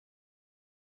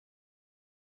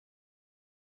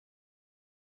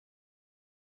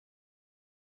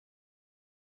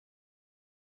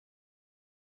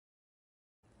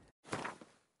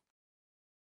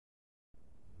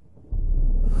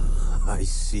I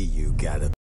see you got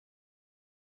a...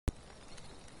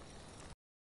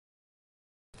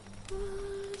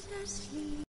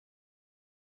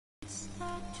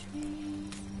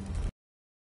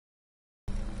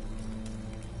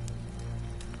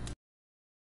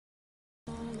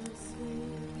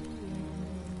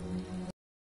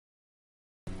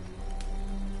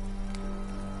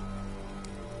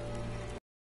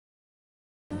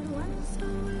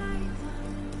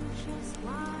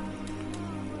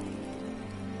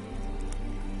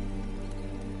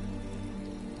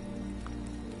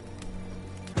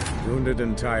 Wounded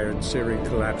and tired, Ciri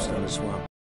collapsed on a swamp.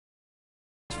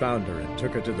 Found her and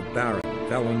took her to the Baron,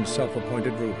 Valen's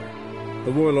self-appointed ruler.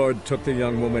 The warlord took the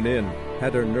young woman in,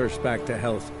 had her nursed back to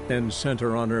health, then sent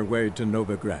her on her way to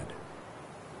Novigrad.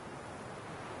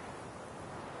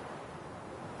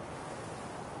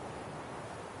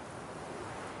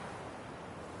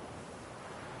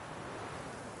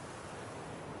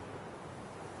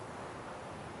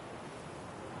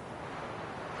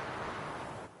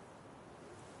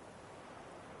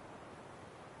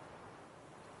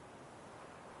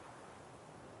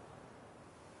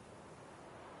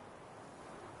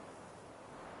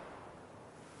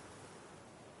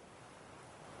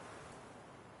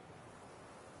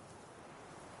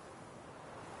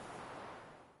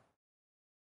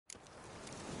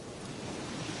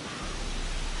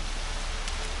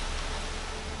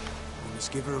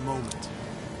 Give her a moment.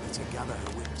 Let her gather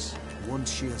her wits.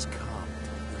 Once she has calmed,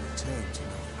 we'll return to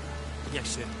Novigrad. Yes,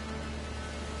 sir.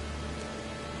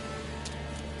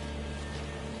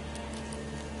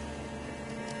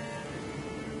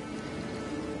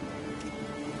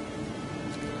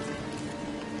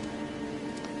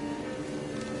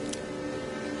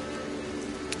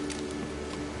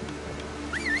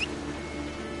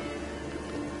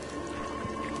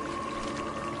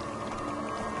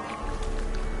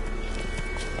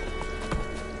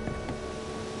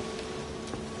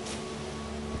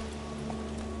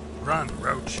 Run,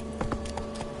 Roach.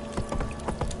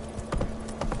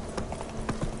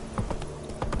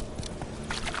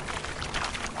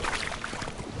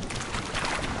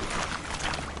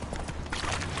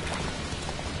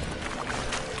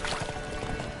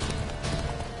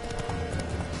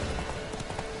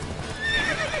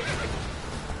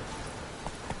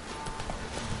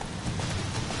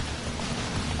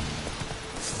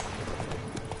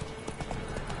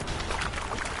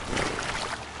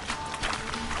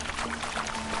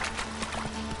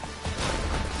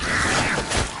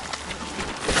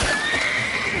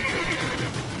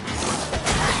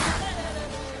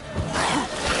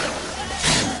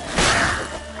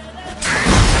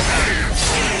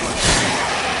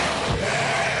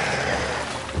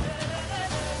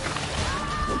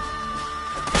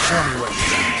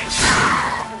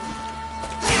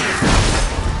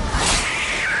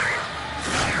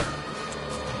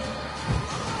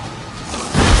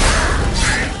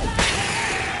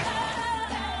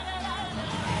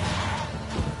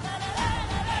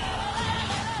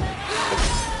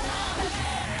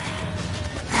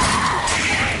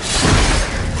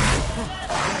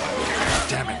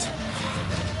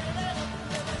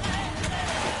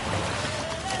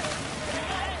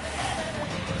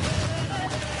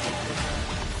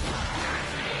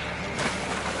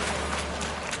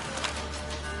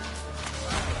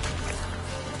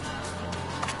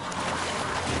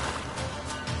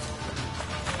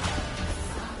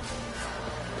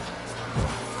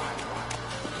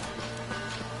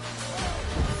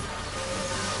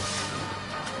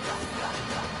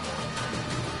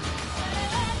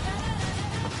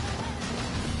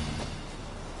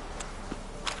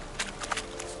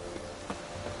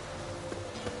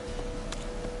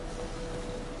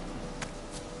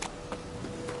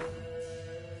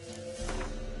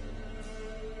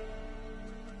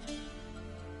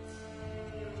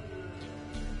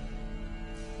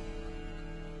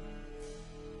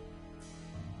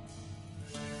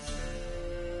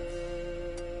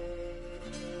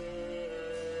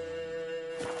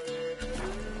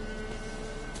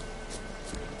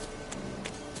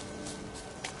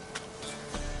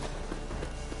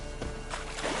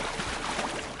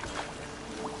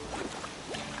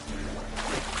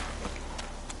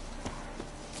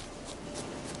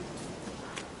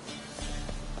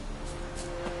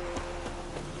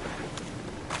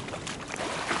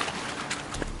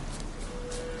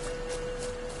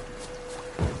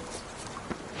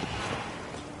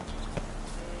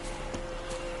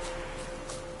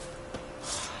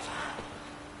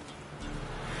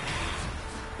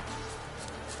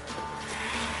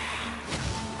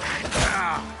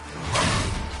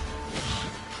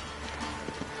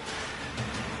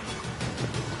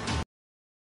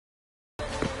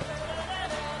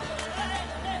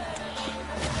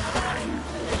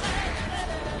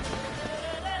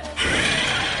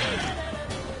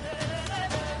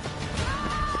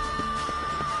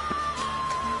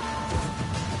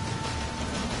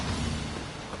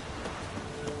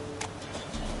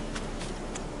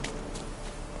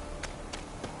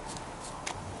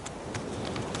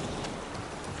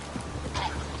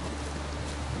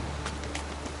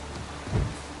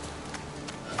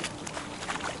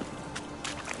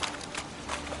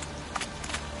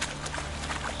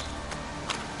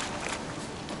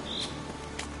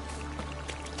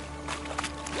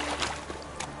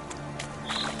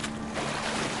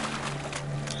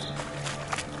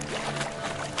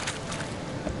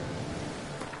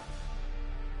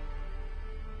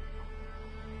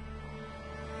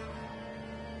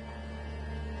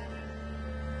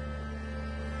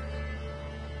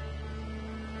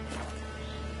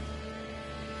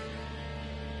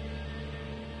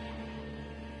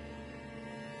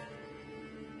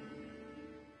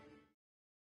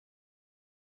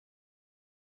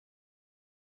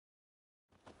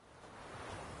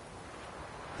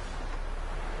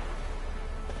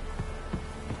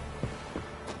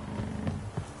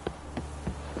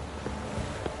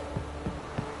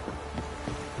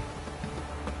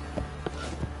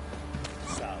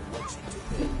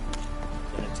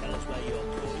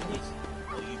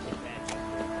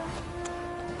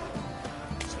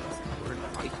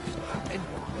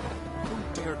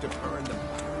 to burn the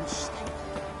Baron's state.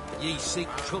 Ye seek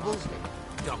trouble?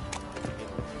 Don't.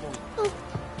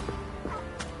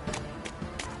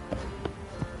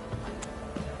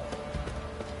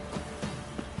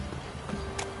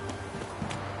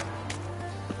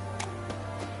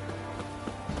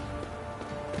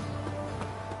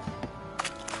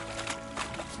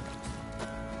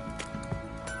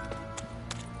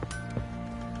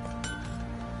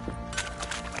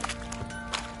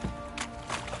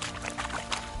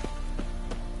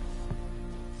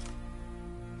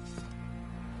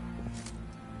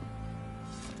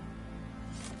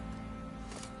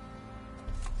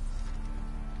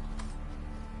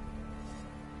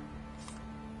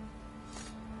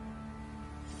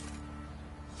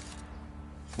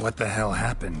 What the hell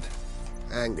happened?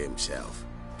 Hanged himself.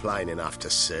 Plain enough to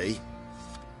see.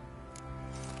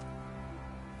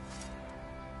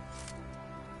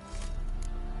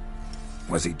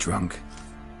 Was he drunk?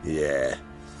 Yeah.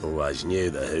 Always knew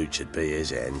the hooch would be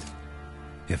his end.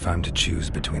 If I'm to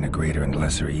choose between a greater and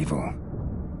lesser evil,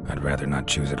 I'd rather not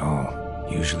choose at all.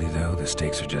 Usually, though, the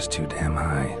stakes are just too damn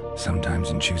high. Sometimes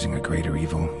in choosing a greater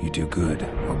evil, you do good,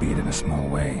 albeit in a small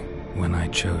way. When I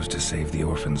chose to save the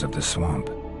orphans of the swamp,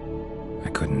 I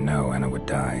couldn't know Anna would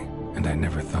die, and I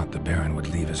never thought the Baron would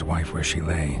leave his wife where she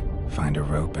lay, find a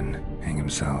rope and hang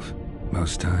himself.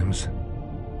 Most times,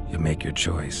 you make your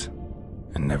choice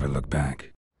and never look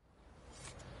back.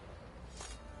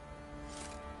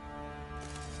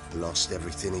 Lost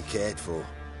everything he cared for.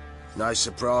 No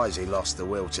surprise he lost the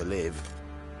will to live.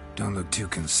 Don't look too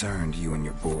concerned, you and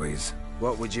your boys.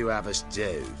 What would you have us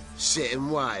do? Sit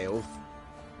and wail?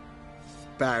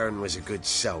 Baron was a good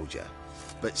soldier,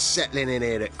 but settling in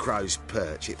here at Crow's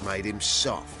Perch, it made him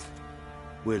soft.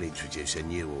 We'll introduce a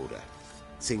new order.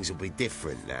 Things will be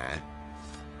different now.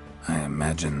 I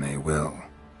imagine they will.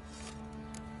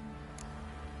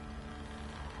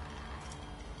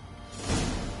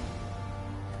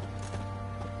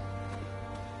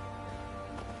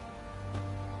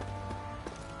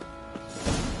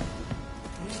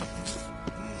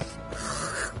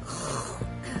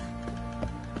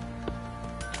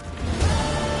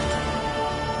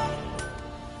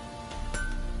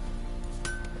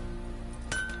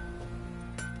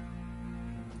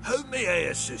 How may I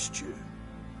assist you?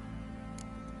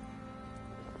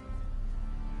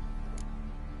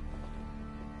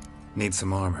 Need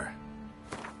some armor.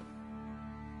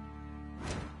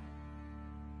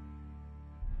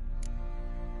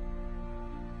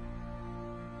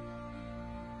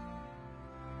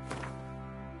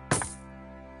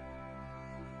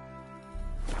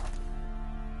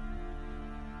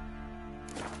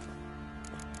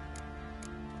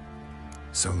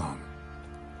 So long.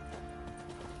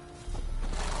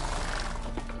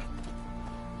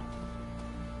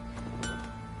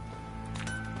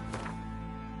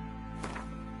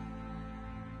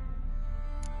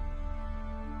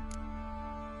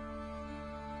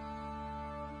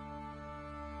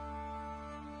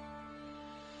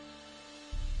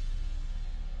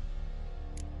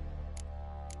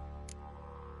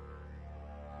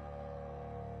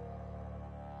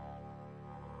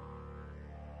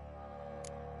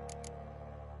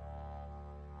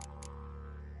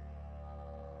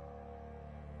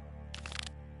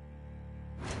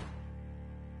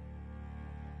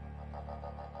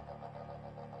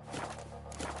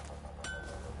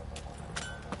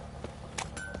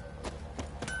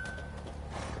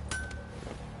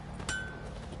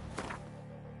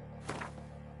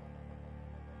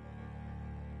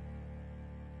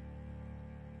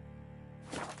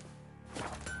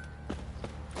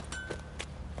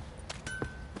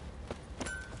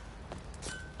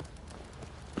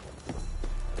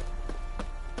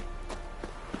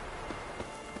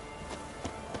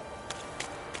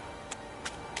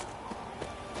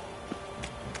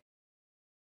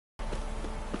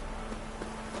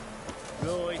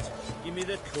 Right, give me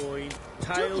the coin.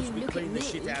 Tails, we clean the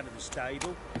shit out of the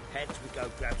stable. Heads, we go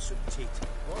grab some tit.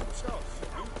 What's off?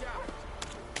 You daft.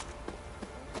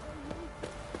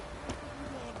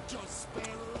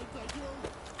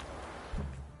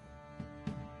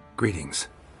 Greetings.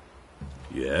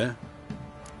 Yeah?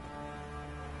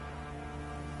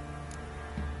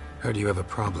 Heard you have a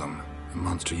problem. A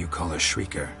monster you call a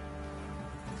shrieker.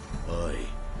 Aye.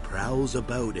 Prowls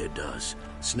about, it does.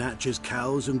 Snatches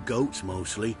cows and goats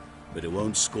mostly, but it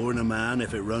won't scorn a man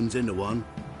if it runs into one.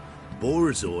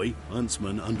 Borzoi,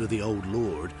 huntsman under the old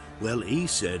lord, well, he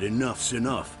said enough's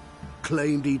enough.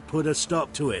 Claimed he'd put a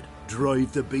stop to it,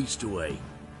 drive the beast away.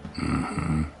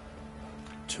 Mm-hmm.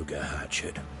 Took a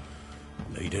hatchet.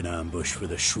 Laid an ambush for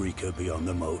the shrieker beyond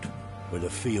the moat, where the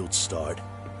fields start.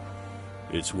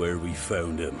 It's where we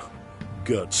found him.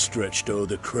 Gut stretched o'er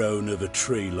the crown of a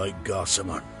tree like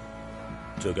gossamer.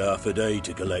 Took half a day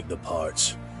to collect the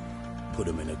parts. Put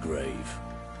 'em in a grave.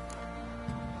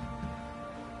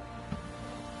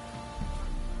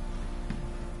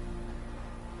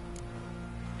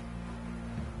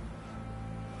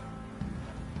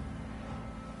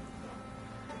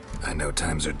 I know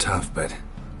times are tough, but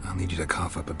I'll need you to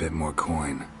cough up a bit more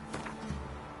coin.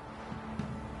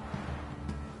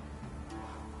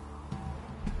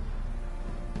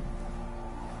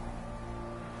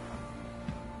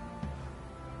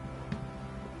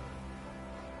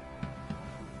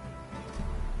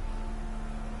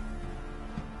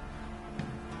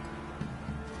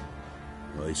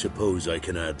 I suppose I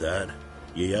can add that.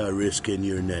 Ye are risking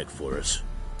your neck for us.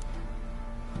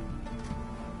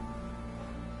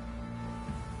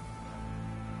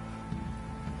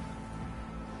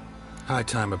 High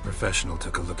time a professional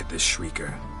took a look at this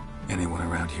shrieker. Anyone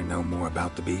around here know more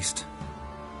about the beast?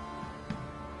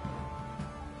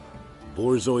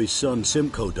 Borzoi's son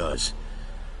Simcoe does.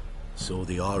 Saw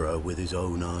the aura with his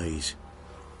own eyes.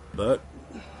 But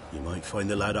you might find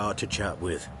the lad hard to chat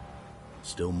with.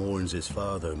 Still mourns his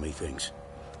father, methinks.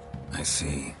 I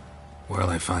see. Where'll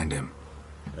I find him?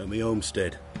 At me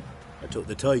homestead. I took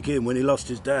the tyke in when he lost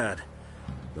his dad.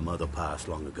 The mother passed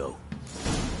long ago.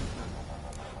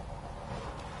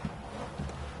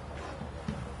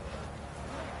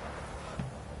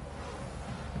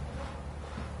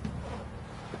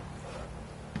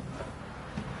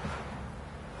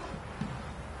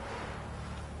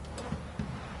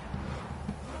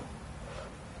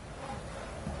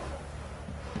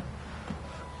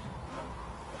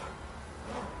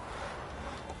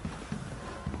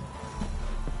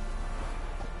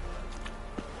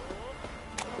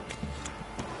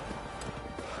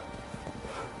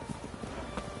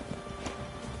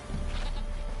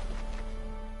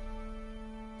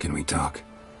 Can we talk?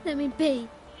 Let me be.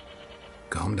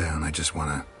 Calm down, I just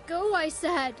wanna... Go, I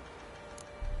said.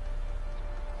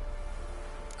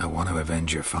 I want to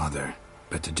avenge your father,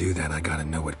 but to do that I gotta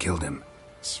know what killed him.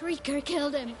 Shrieker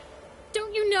killed him.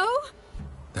 Don't you know?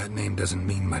 That name doesn't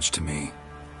mean much to me.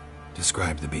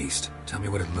 Describe the beast. Tell me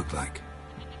what it looked like.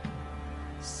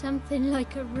 Something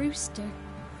like a rooster.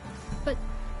 But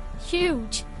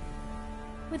huge.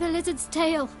 With a lizard's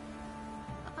tail.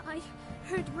 I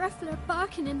heard Ruffler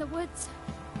barking in the woods.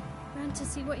 Ran to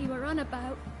see what you were on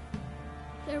about.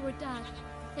 There were Dad,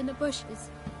 in the bushes.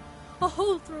 A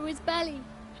hole through his belly.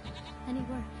 And he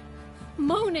were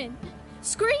moaning,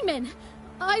 screaming.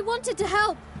 I wanted to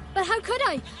help, but how could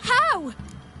I? How?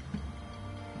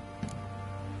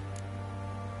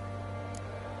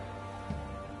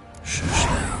 Shush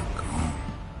now,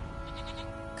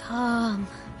 Calm.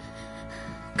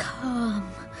 Calm.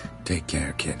 Take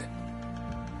care, kid.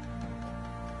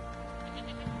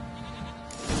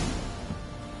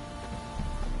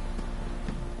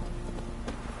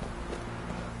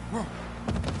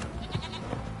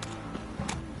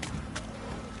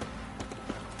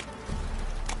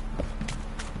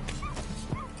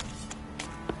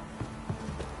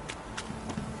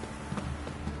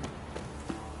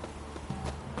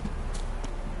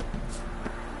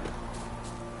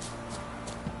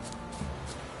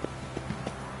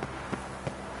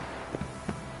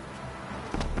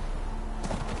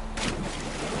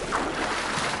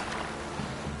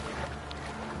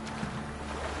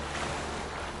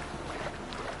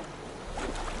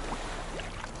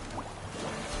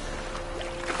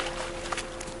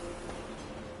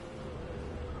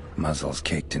 Muzzles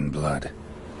caked in blood.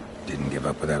 Didn't give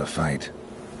up without a fight.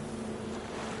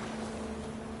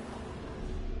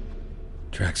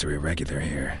 Tracks are irregular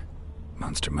here.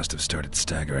 Monster must have started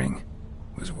staggering.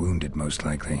 Was wounded, most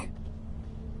likely.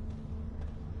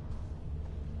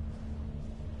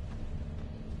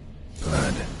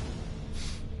 Blood.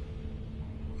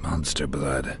 Monster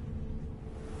blood.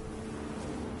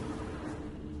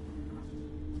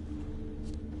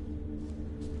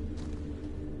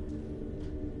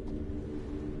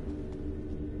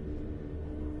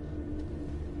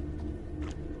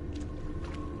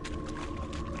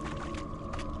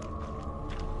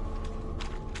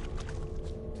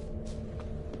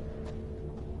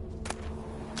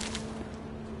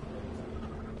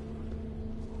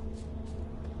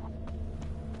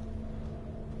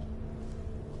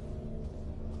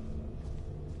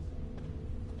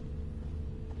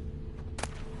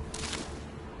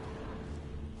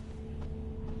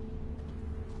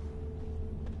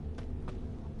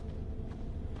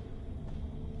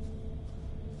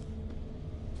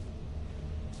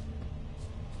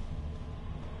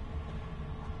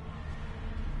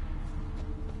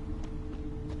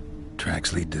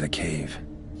 Tracks lead to the cave.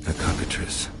 A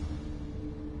cockatrice.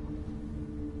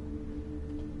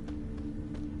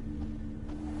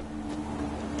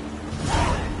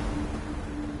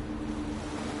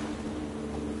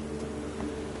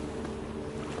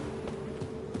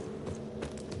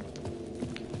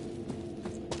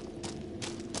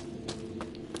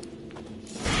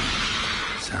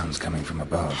 Sounds coming from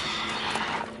above.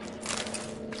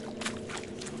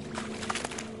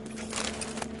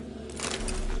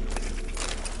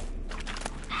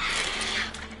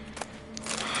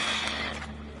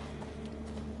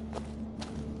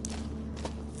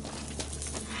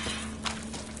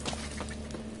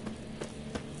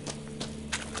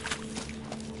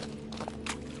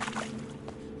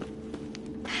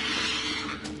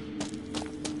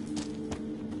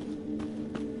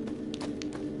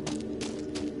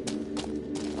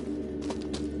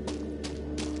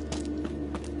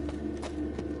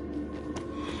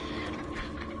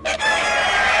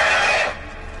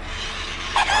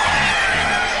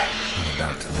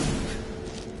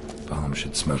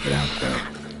 Should smoke it out, though.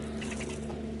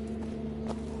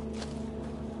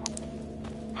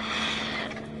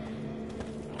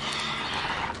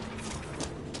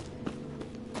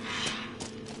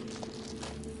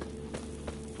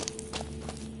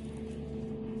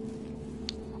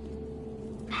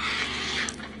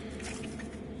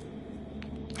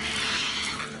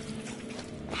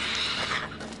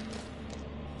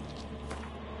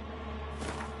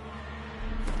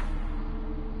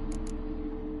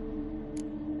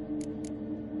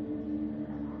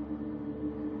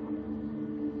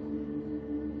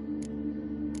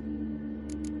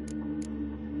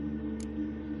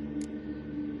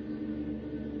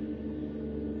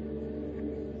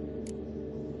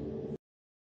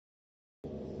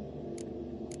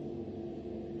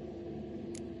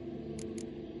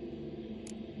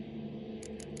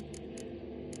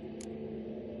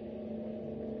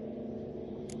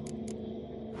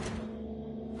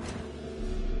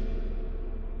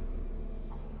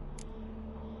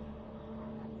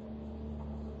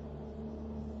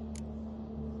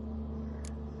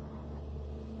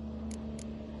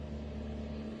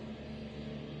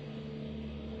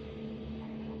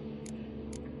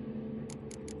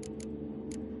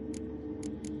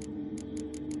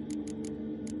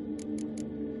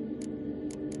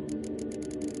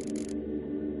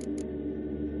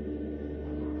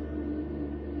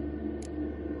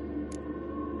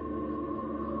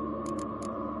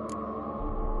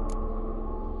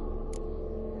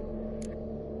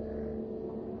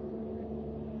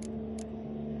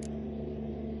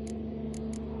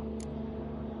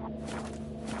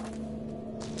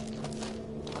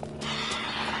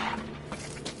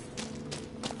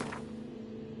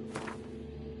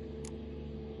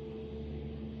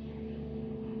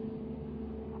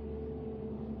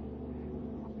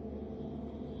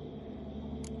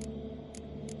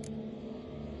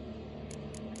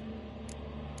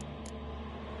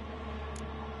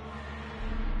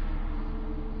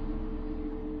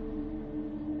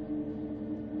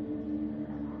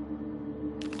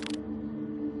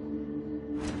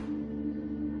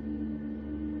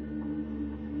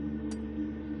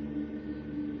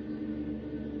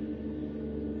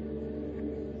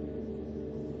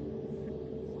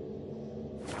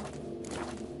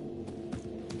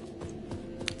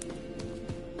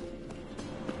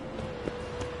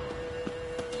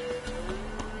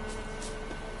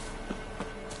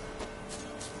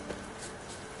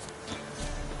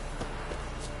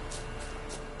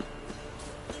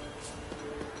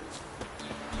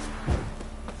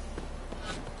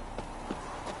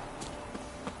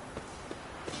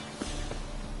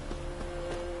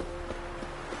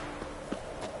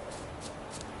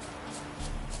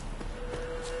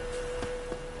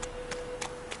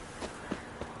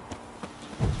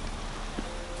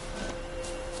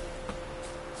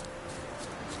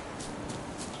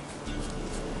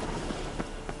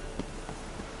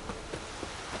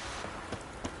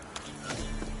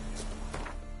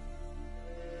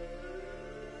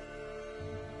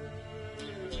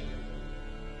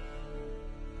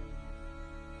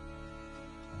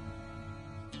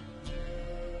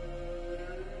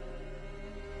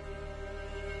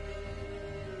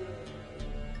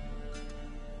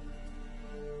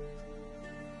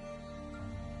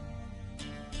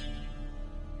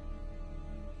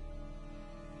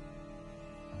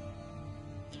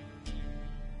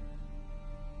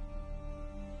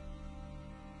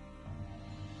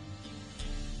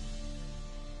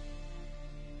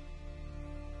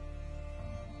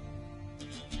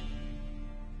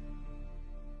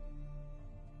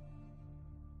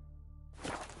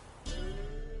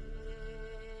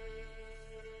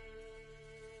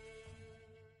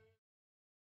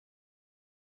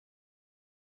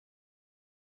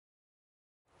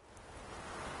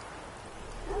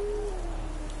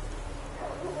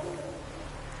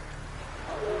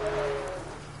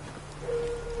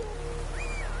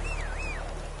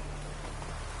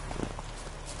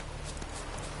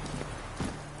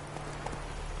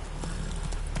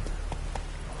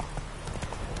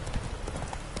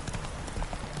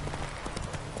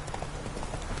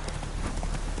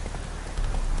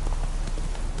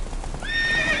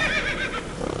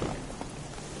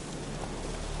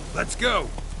 Let's go.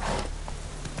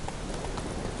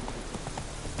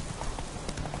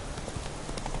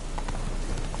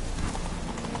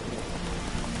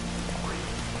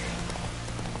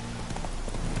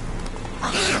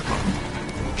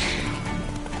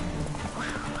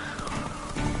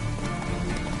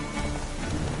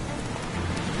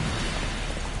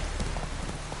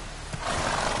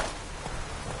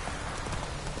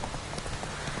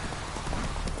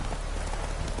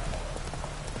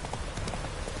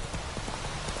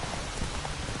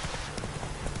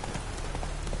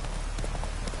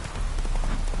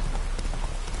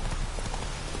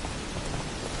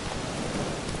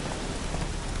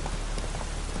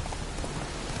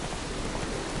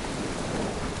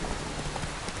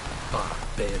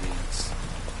 Barbarians.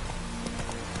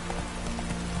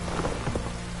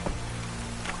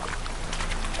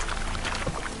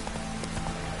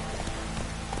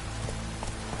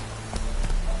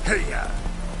 Hey-ya!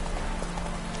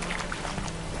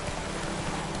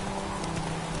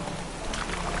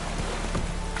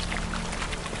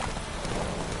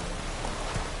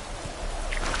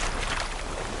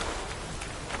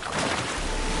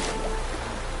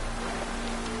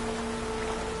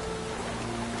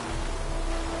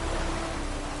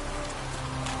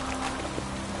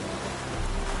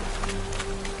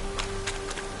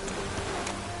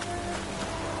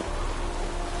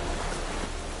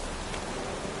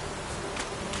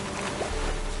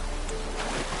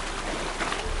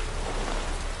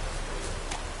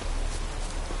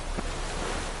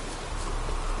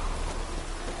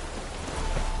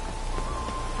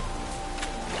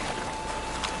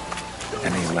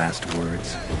 Any last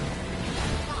words?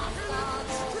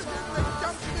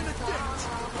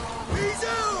 He's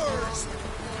ours!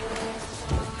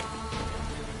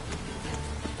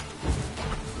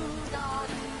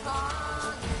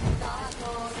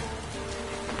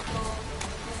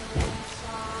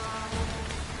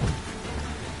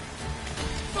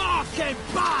 Fucking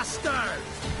bastard!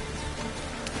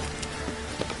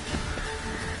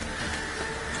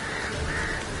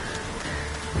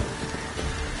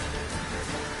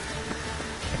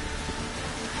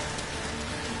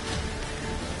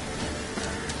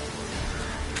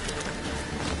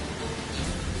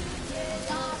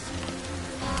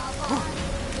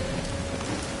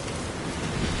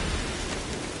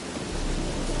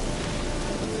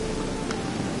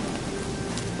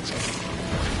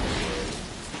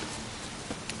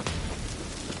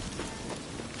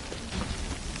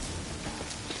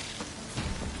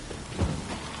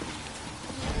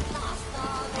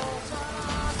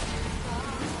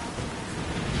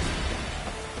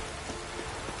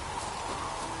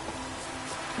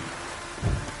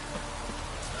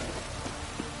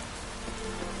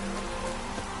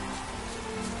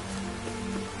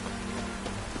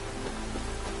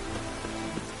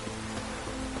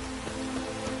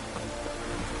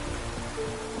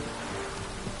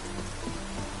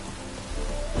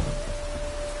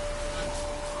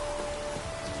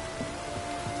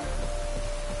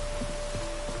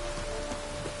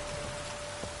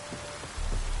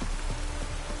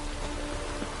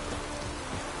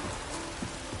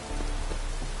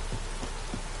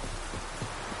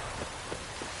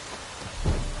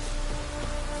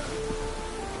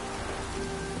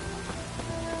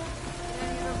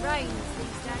 Rains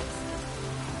these days.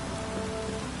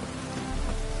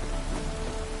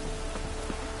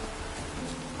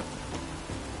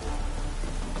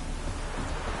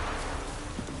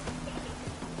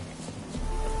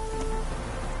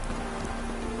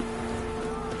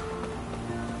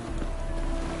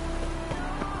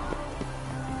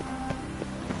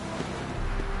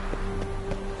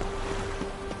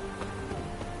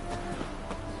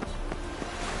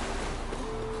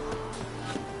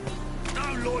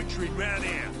 No loitering round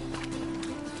here.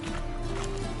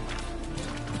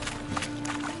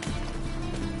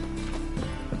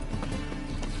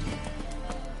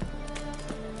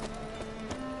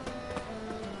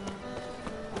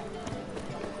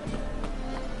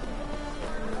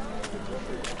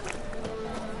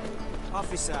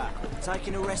 Officer,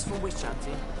 taking a rest from witch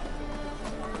hunting.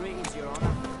 Greetings, Your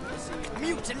Honor.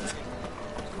 Mutant!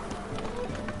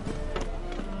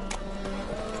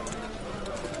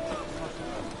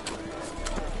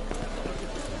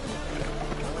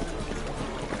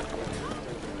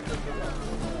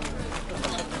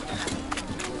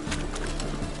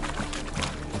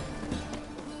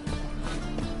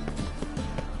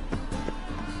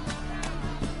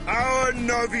 Our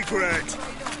Novigrad!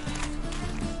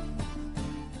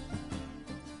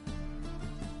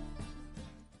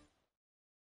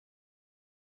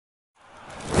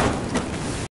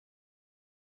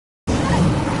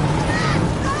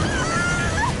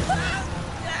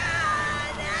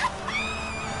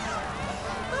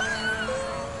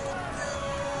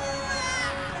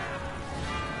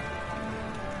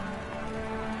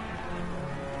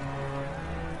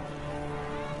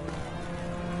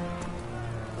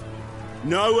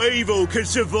 No evil can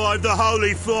survive the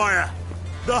holy fire.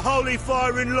 The holy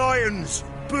fire enlightens,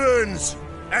 burns,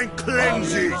 and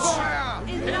cleanses.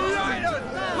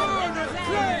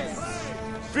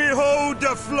 Behold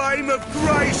the flame of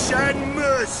grace and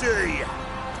mercy.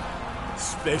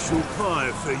 Special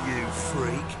fire for you,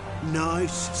 freak.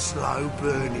 Nice, slow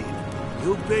burning.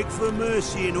 You'll beg for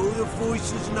mercy in all the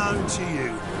voices known to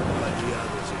you, but the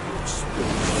others are your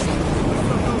speech.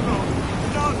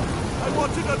 No! I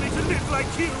wanted only to live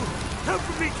like you. Help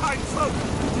me, kind folk,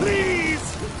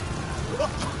 please!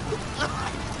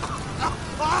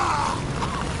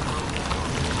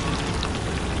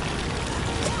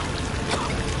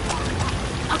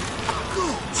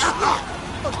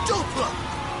 A doppler!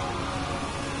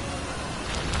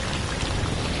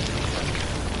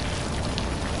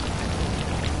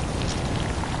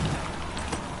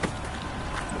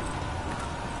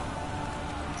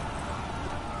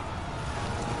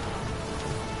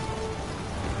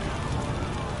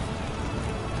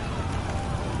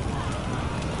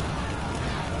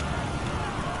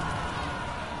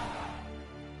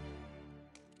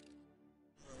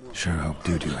 Sure hope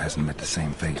Dudu hasn't met the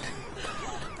same fate.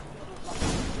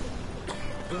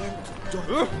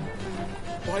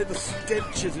 Why the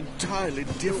stench is entirely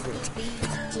different.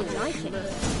 Do you like it?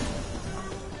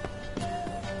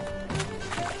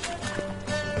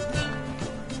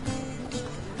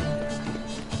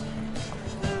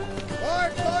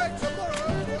 Buy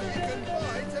tomorrow what you can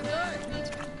buy today.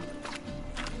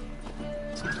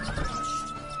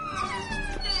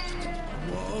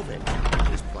 What of it?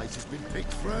 This place has been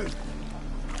picked through.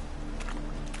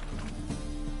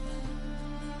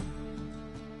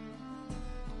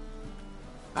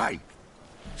 Hey,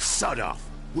 sod off.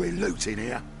 We're looting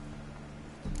here.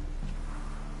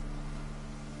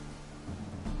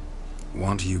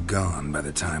 Want you gone by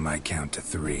the time I count to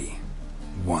 3.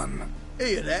 1.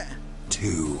 Hear that?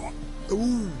 2.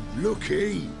 Ooh,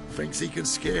 looky. Thinks he can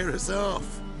scare us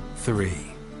off. 3.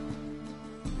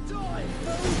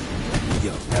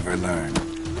 You'll never learn.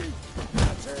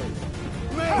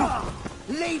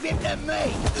 Leave him to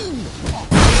me!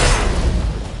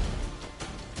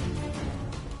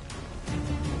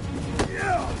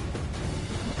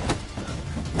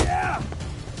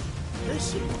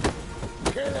 Listen,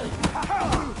 kill him!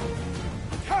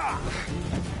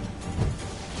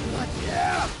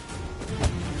 Yeah!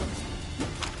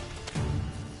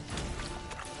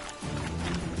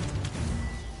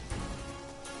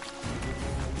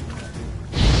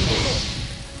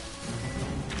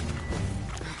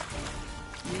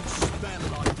 You smell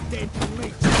like dead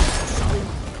meat, so...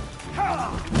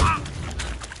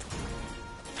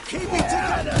 Keep it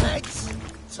together, lads!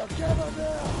 Together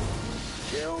now!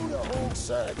 Kill the horse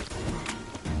head!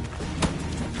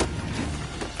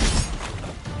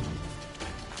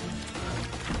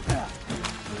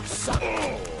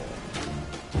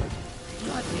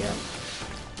 Bloody hell!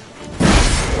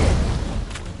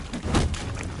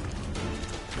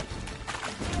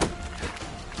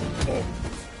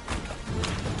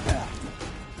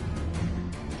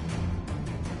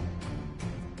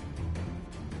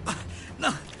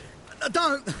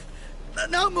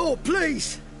 No more,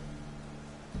 please!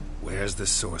 Where's the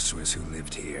sorceress who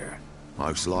lived here?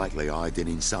 Most likely hiding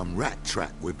in some rat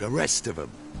trap with the rest of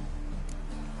them.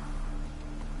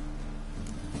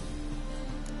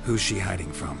 Who's she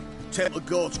hiding from? Temple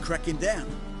Guard's cracking down.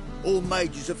 All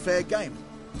mages are fair game.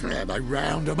 Yeah, they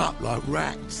round them up like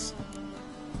rats.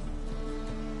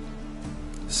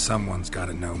 Someone's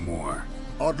gotta know more.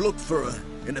 I'd look for her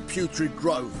in the Putrid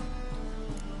Grove.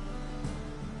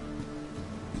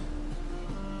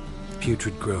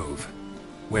 Putrid Grove.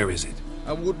 Where is it?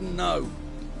 I wouldn't know.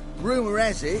 Rumour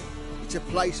has it, it's a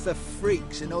place for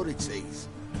freaks and oddities.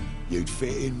 You'd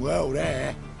fit in well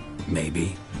there.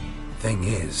 Maybe. Thing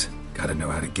is, gotta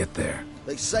know how to get there.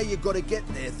 They say you've got to get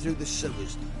there through the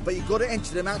sewers, but you've got to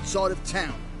enter them outside of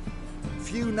town.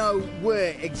 Few know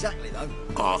where exactly, though.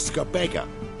 Ask a beggar.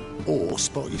 Or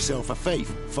spot yourself a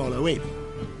thief. Follow him.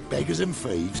 Beggars and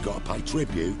thieves got to pay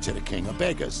tribute to the king of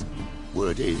beggars.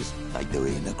 Word is, they do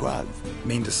it in the grove.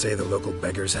 Mean to say the local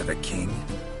beggars have a king?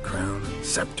 Crown,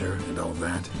 scepter, and all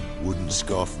that? Wouldn't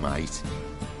scoff, mate.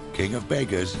 King of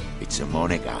beggars, it's a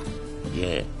moniker.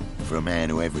 Yeah, for a man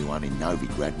who everyone in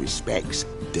Novigrad respects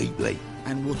deeply.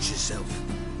 And watch yourself.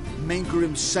 Menker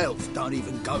himself don't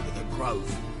even go to the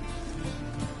grove.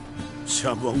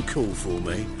 Someone called for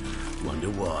me. Wonder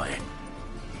why.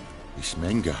 It's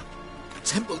Menga.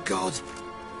 Temple Guard.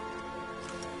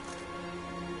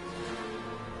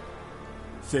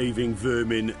 Thieving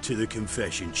vermin to the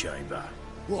confession chamber.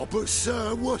 What, but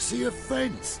sir, what's the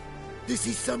offence? This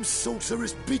is some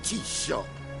sorcerer's bitchy shop.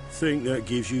 Think that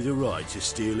gives you the right to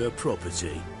steal her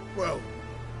property? Well,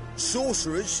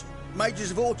 sorcerers,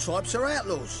 mages of all types are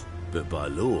outlaws. But by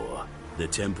law, the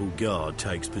temple guard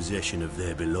takes possession of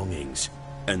their belongings,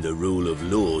 and the rule of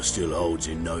law still holds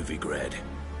in Novigrad.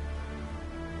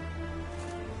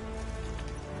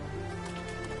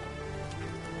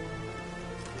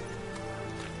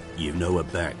 You know a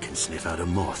bat can sniff out a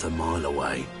moth a mile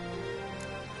away.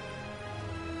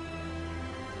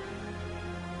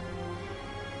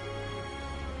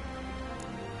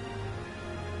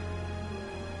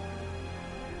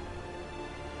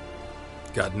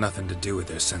 Got nothing to do with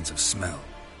their sense of smell.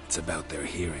 It's about their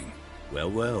hearing.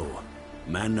 Well, well.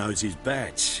 Man knows his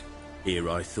bats. Here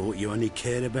I thought you only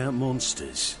cared about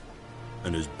monsters.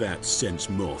 And as bats sense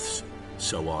moths,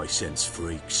 so I sense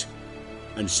freaks.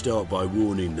 And start by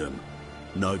warning them.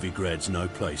 Novigrad's no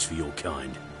place for your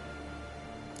kind.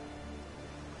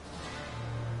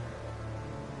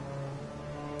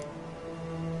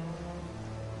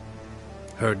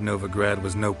 Heard Novigrad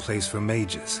was no place for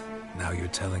mages. Now you're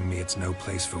telling me it's no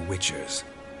place for witchers.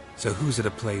 So who's it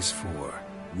a place for?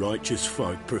 Righteous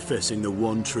folk professing the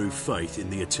one true faith in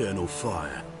the eternal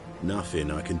fire.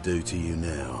 Nothing I can do to you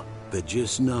now, but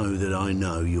just know that I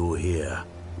know you're here.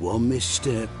 One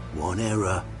misstep, one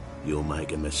error, you'll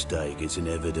make a mistake, it's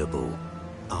inevitable.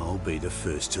 I'll be the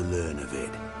first to learn of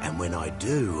it, and when I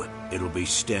do, it'll be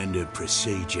standard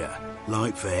procedure,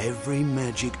 like for every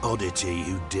magic oddity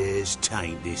who dares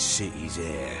taint this city's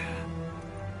air.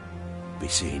 Be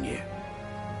seeing you.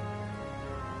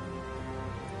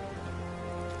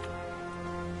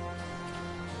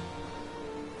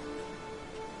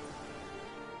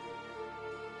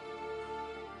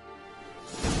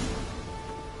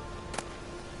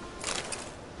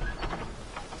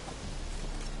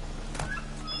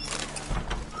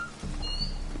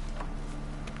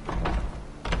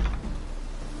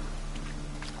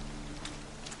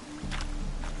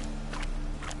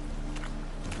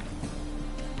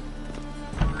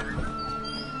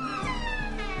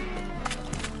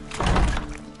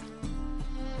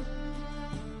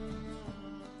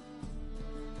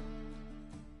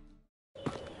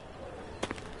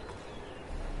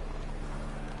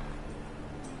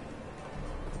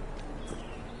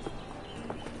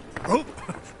 Oh,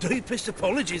 deepest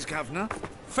apologies, Governor.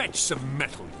 Fetch some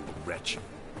metal, you wretch.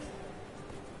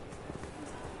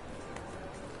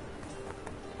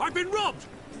 I've been robbed!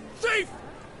 Thief!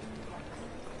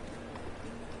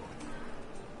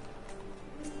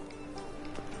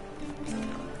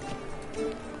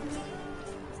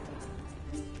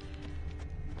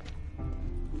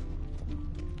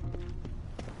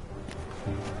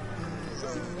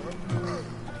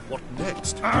 What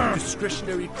next?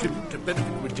 Discretionary tribute to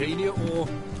benefit Regania or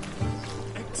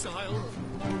exile?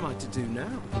 What am I to do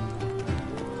now?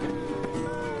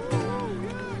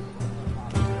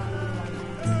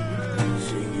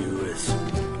 See you with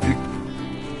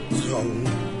Zong.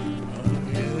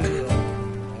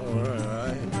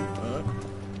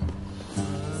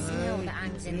 Smell that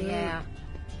hangs in the air.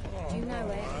 Do you know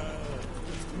it?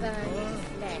 It's burning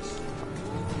flesh.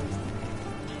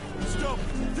 Stop!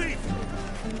 Thief!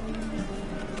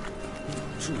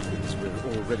 Truth is,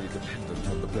 we're already dependent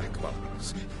on the Black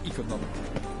Mountains,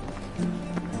 economically.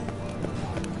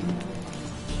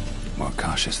 More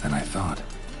cautious than I thought.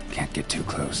 Can't get too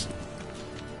close.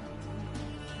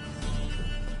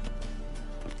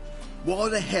 Why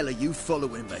the hell are you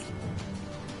following me?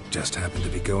 Just happen to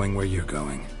be going where you're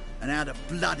going. And how the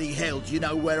bloody hell do you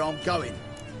know where I'm going?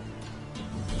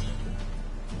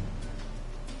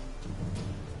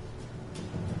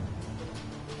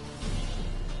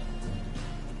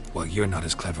 Well, you're not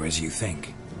as clever as you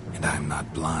think. And I'm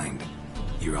not blind.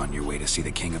 You're on your way to see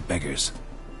the King of Beggars.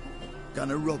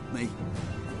 Gonna rob me?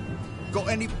 Got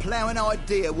any ploughing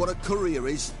idea what a courier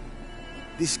is?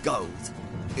 This gold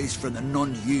is from the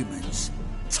non-humans.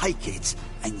 Take it,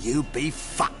 and you be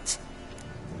fucked.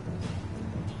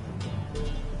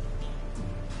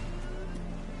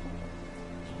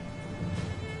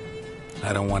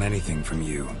 I don't want anything from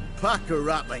you. Pack her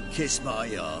up and kiss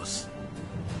my arse.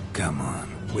 Come on,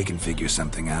 we can figure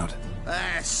something out.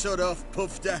 Ah, sod off,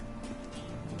 Pufter.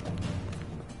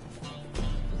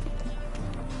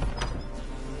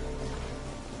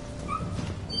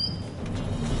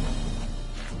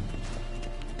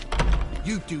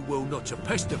 You do well not to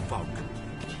pester folk.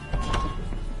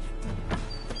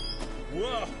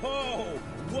 Whoa!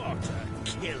 What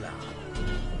a killer!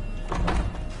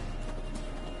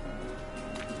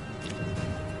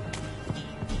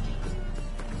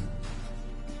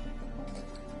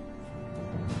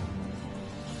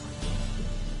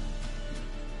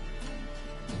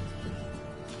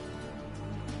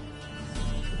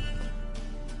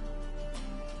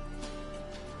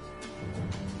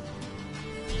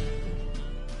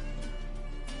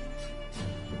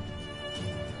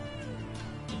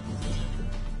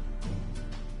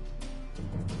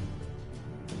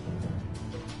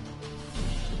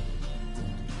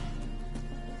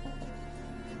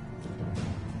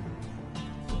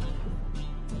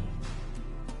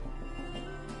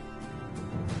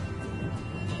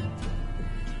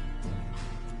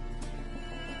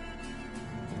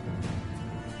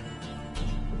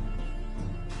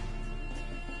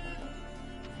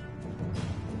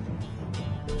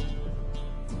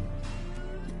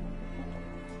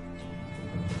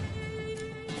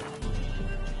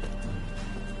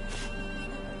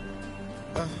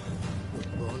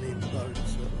 Bonnie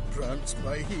boats that prance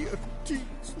by here,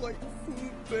 teats like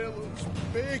full bellows,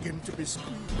 begging to be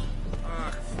squeezed.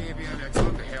 Ach, Fabian, it's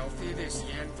unhealthy this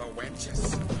yen for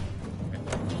wenches.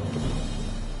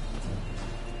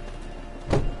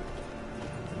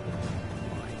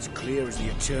 It's clear as the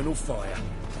eternal fire.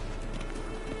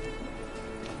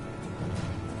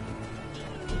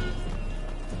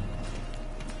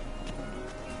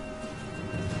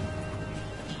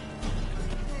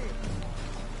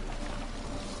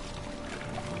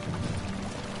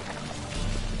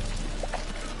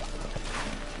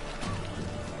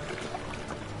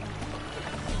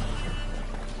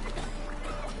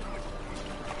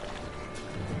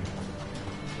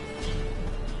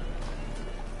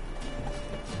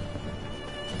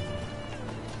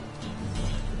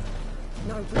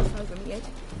 No roof over me head.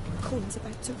 Corn's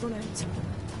about to run out.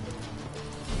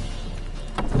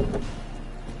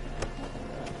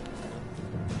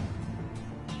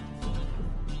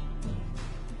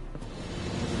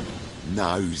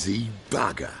 Nosy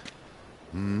bugger.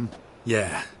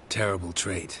 Yeah, terrible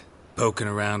trait. Poking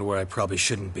around where I probably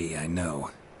shouldn't be, I know.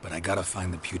 But I gotta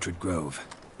find the Putrid Grove.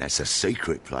 That's a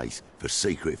secret place for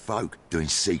secret folk doing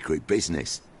secret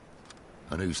business.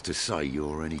 And who's to say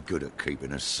you're any good at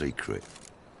keeping a secret?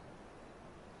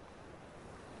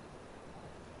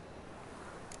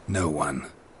 No one.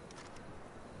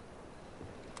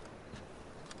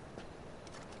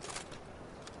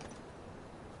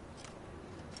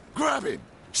 Grab him!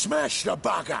 Smash the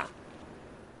bugger!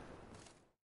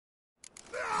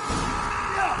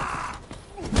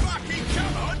 Fucking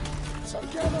come on!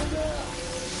 Together now!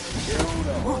 Kill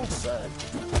the horse then!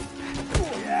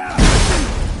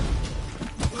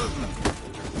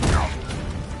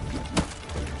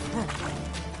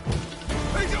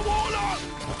 He's a warlock!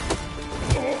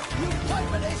 You pay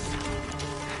for this!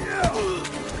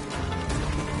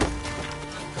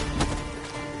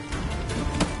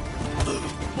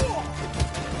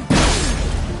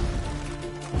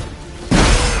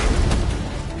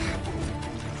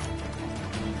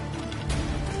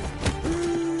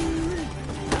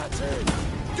 That's it!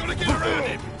 Gotta get around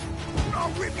him!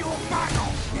 I'll rip your back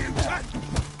off, mutant!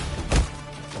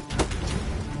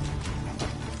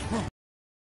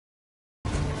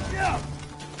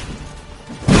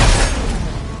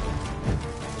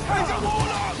 He's a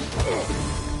warlock!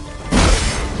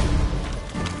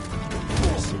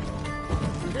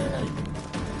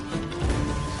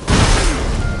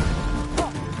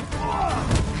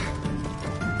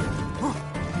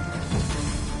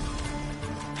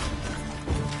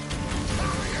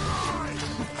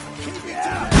 Keep it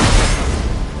down!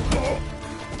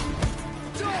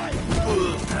 Die!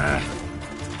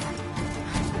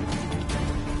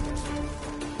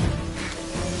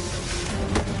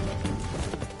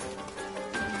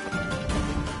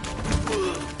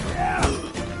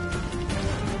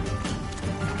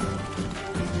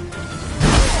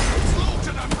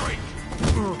 Slaughter the freak!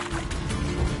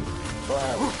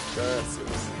 Wow,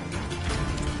 curses.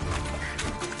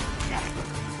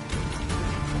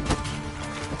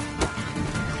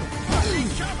 Fucking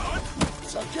come on!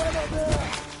 Together now!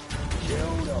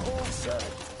 Kill the horse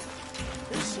head!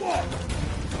 It's what?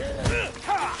 Kill it!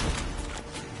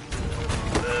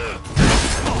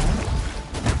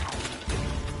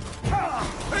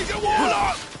 He's a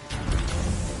warlock!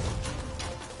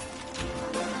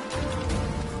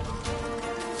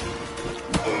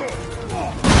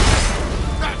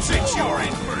 That's it, you're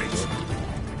in for it!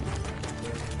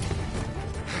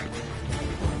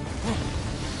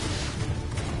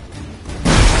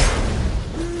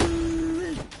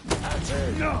 That's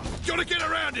it! Gotta get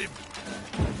around him!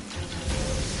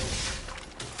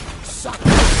 Suck it!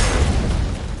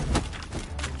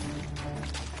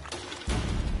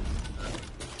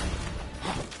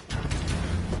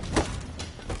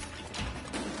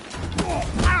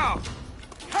 Ow!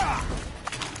 Ha!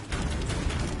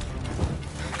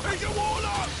 He's a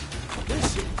warlock!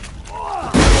 Is he?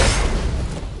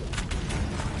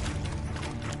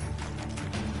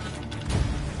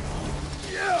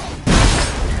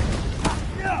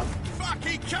 Yeah!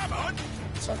 Fucking come on!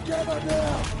 Together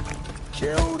now!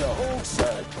 Kill the horse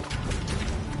head!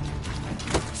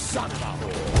 Son of a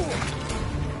whore!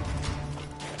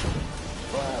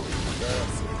 Fiery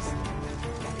curses!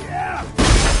 Yeah!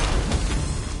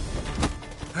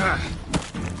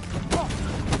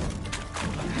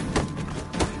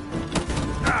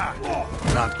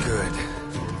 Not good.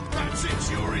 That's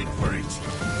it, you're in for it!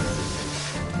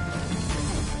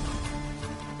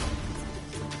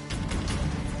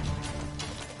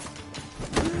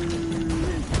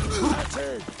 That's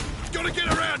it! Gotta get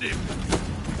around him!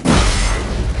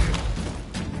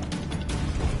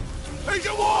 He's He's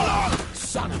a warlock!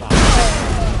 Son of a...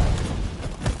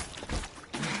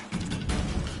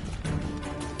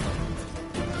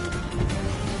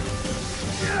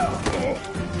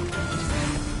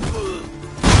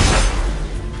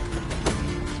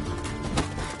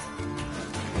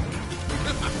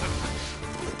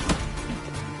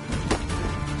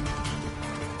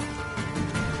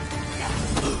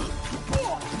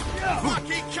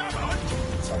 Fucking come on!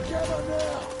 Together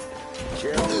now!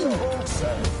 Kill the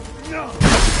horses! No!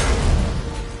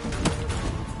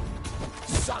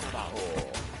 Son of a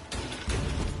whore!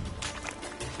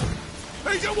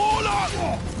 He's a warlock!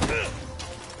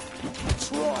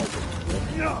 Try!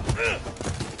 No!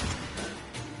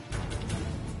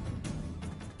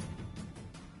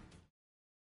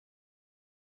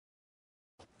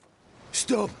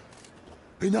 Stop!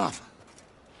 Enough!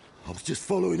 I was just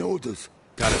following orders.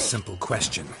 Got a simple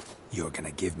question. You're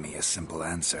gonna give me a simple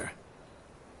answer.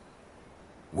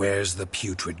 Where's the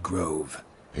putrid grove?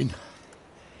 In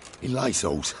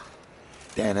Lysol's.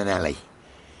 Down an alley.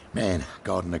 Man,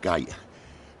 guarding the gate.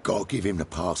 Gotta give him the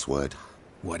password.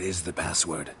 What is the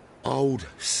password? Old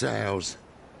sows.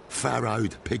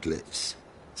 Farrowed piglets.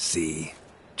 See?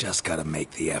 Just gotta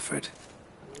make the effort.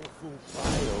 Awful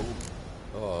pale.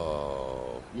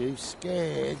 Oh, you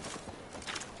scared?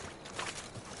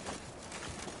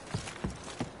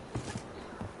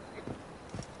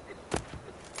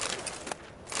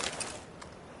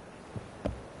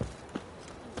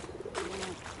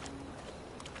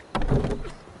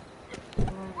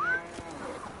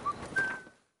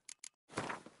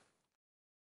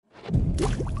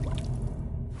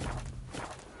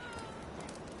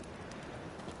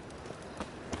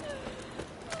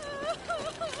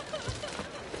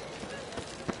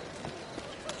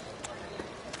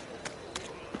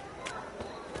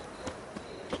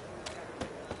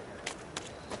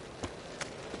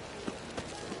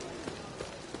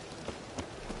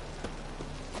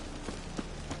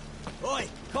 Oi,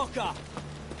 cocker!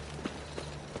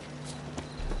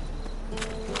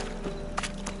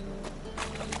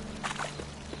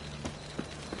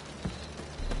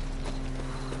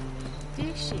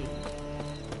 Dishy.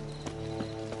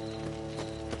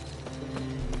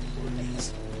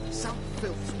 Some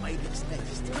filth made its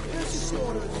nest. There's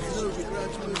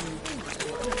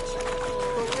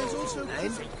also...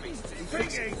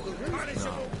 Thinking!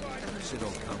 Punishable Sit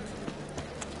on comfort.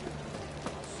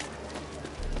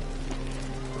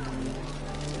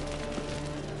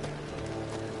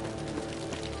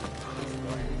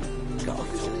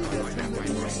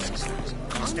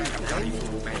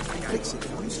 Fix it,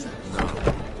 please. No.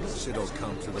 Sid will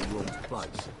come to the wrong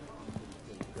place.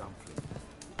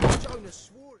 Jonah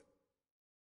swore it.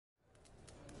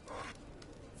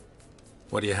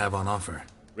 What do you have on offer?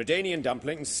 Redanian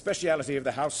dumplings, speciality of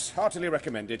the house, heartily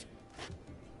recommended.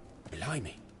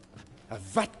 Blimey. A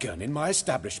vatgun in my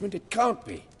establishment? It can't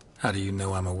be. How do you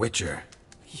know I'm a Witcher?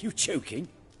 You joking?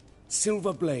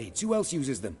 Silver blades. Who else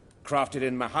uses them? Crafted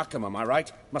in Mahakam, am I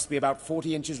right? Must be about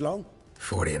 40 inches long?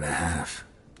 40 and a half.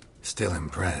 Still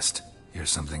impressed. You're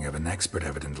something of an expert,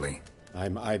 evidently.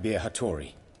 I'm Ibir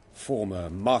Hattori, former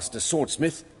master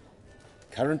swordsmith.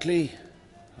 Currently,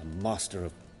 a master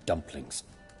of dumplings.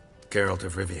 Geralt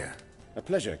of Rivia. A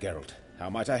pleasure, Geralt. How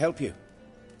might I help you?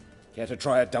 Care to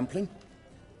try a dumpling?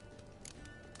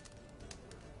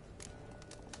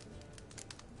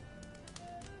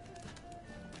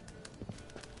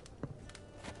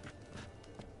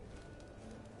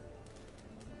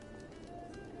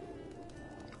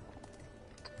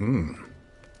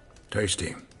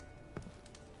 Tasty.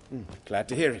 Glad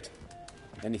to hear it.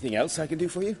 Anything else I can do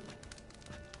for you?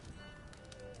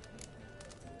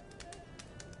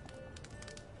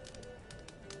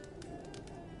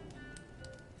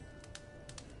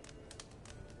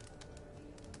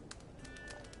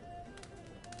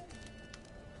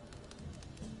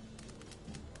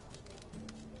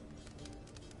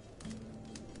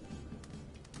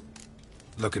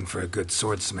 Looking for a good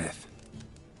swordsmith.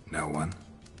 No one?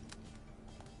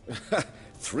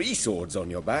 3 swords on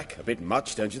your back. A bit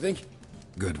much, don't you think?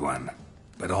 Good one.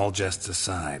 But all jests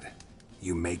aside,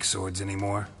 you make swords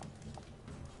anymore?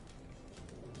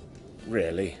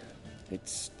 Really.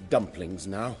 It's dumplings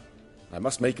now. I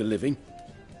must make a living.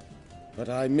 But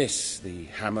I miss the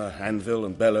hammer, anvil,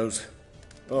 and bellows.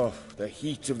 Oh, the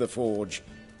heat of the forge.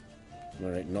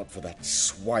 Were it not for that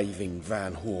swiving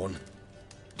Van Horn.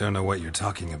 Don't know what you're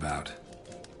talking about.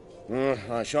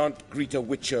 I shan't greet a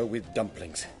Witcher with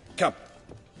dumplings. Come,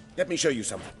 let me show you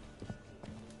something.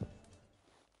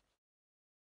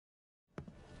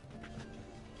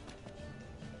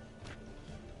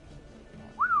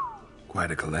 Quite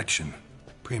a collection.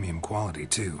 Premium quality,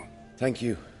 too. Thank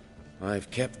you.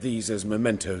 I've kept these as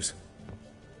mementos.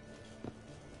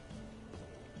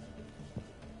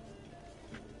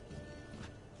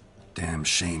 Damn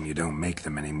shame you don't make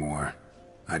them anymore.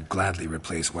 I'd gladly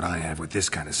replace what I have with this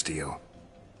kind of steel.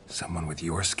 Someone with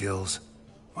your skills?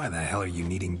 Why the hell are you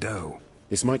needing dough?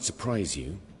 This might surprise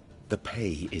you. The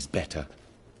pay is better.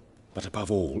 But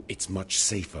above all, it's much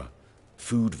safer.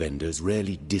 Food vendors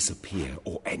rarely disappear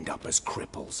or end up as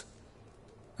cripples.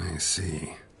 I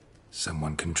see.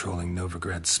 Someone controlling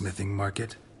Novigrad's smithing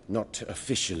market? Not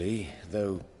officially,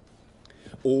 though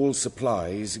all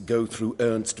supplies go through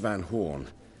Ernst van Horn.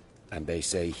 And they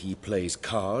say he plays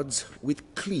cards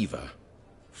with Cleaver.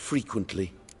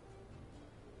 Frequently.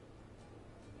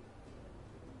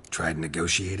 Tried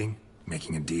negotiating?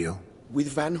 Making a deal? With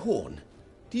Van Horn?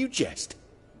 Do you jest?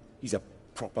 He's a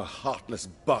proper heartless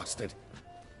bastard.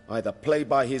 Either play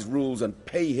by his rules and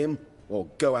pay him, or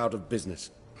go out of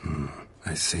business.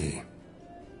 I see.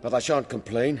 But I shan't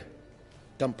complain.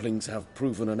 Dumplings have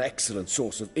proven an excellent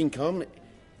source of income.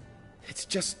 It's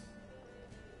just...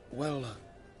 well...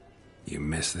 You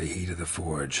miss the heat of the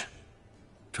forge.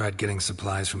 Tried getting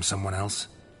supplies from someone else?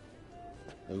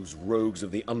 Those rogues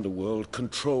of the underworld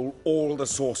control all the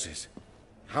sources.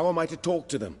 How am I to talk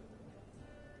to them?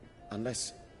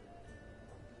 Unless...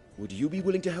 would you be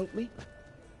willing to help me?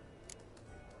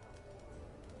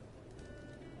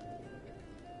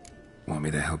 Want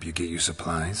me to help you get you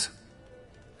supplies?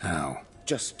 How?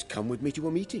 Just come with me to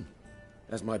a meeting.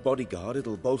 As my bodyguard,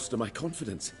 it'll bolster my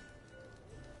confidence.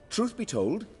 Truth be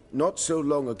told, not so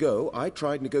long ago, I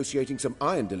tried negotiating some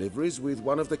iron deliveries with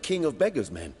one of the King of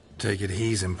Beggars' men. Take it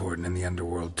he's important in the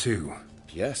underworld, too.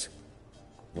 Yes.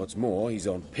 What's more, he's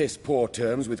on piss-poor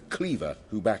terms with Cleaver,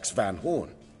 who backs Van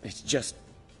Horn. It's just...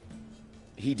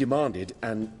 he demanded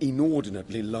an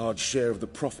inordinately large share of the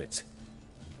profits.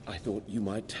 I thought you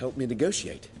might help me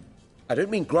negotiate. I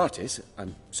don't mean gratis.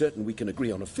 I'm certain we can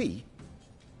agree on a fee.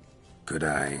 Could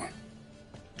I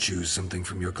choose something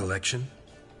from your collection?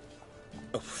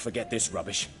 Oh, forget this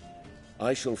rubbish.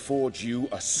 I shall forge you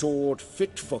a sword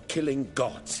fit for killing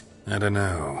gods. I don't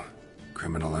know.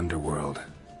 Criminal underworld.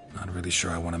 Not really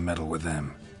sure I want to meddle with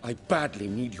them. I badly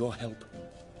need your help.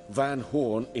 Van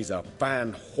Horn is a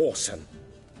Van Horsen.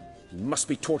 He must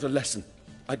be taught a lesson.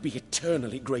 I'd be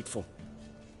eternally grateful.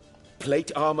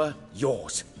 Plate armor,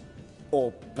 yours.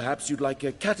 Or perhaps you'd like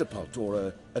a catapult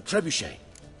or a trebuchet.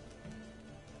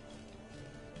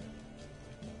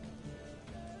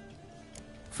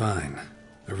 Fine.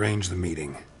 Arrange the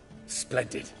meeting.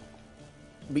 Splendid.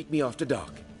 Meet me after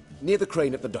dark, near the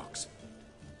crane at the docks.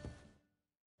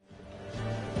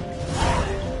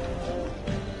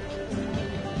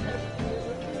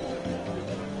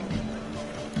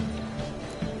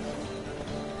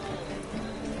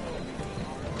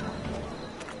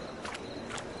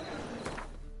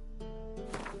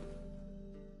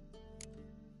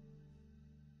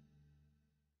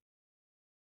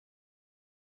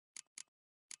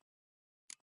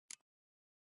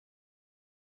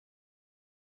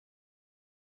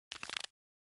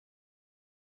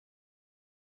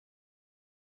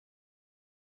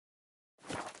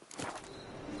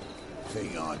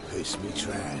 Think I'd piss me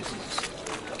trousers.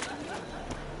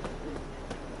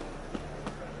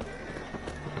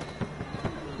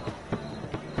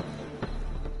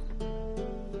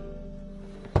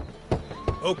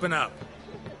 Open up.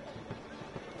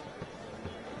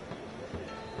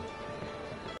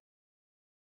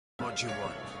 What do you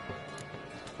want?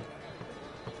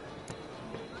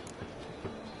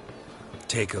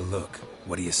 Take a look.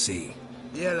 What do you see?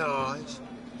 Yellow eyes,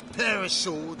 pair of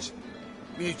swords,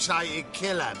 mutated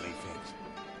killer, methinks.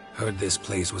 Heard this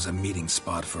place was a meeting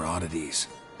spot for oddities.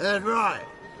 Heard right.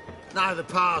 Know the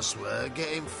password, get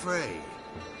him free.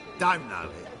 Don't know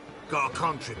it. Gotta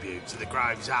contribute to the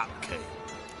Grave's upkeep.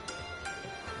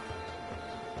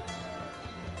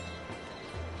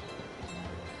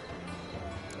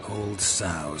 Old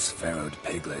sows, farrowed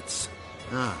piglets.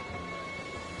 Ah.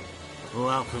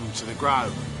 Welcome to the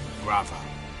Grove, brother.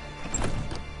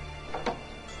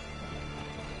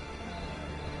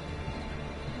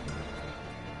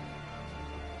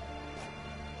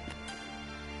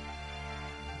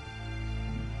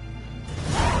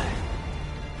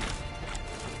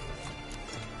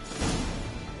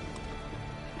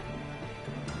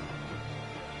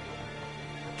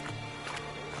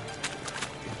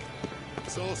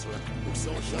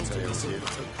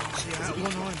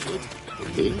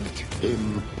 Picked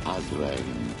him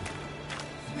again.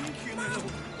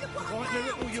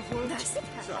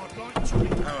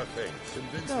 How are things?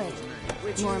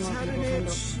 Good. More and more people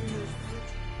handle.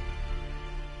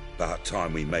 About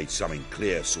time we made something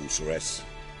clear, sorceress.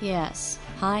 Yes,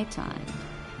 high time.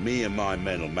 Me and my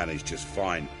men will manage just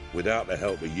fine without the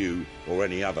help of you or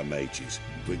any other mages.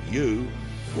 But you,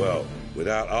 well,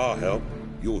 without our help,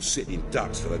 you're sitting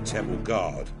ducks for the temple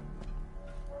guard.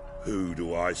 Who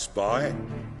do I spy?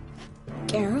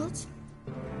 Geralt?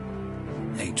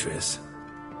 Hey, Triss.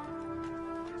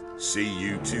 See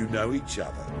you two know each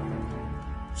other.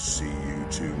 See you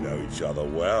two know each other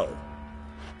well.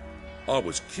 I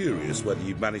was curious whether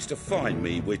you'd managed to find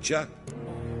me, Witcher.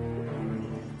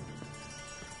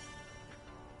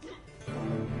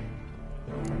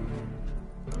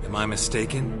 Am I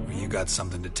mistaken, or you got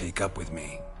something to take up with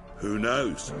me? Who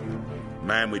knows?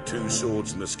 Man with two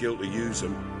swords and the skill to use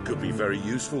them could be very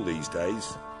useful these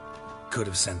days. Could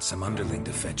have sent some underling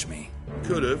to fetch me.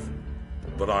 Could have,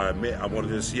 but I admit I wanted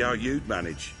to see how you'd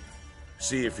manage.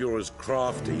 See if you're as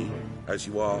crafty as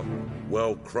you are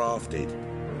well-crafted.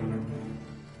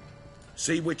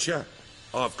 See, Witcher,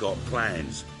 I've got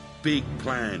plans. Big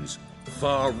plans.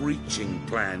 Far-reaching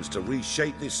plans to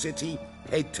reshape this city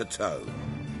head to toe.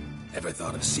 Ever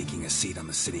thought of seeking a seat on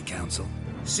the city council?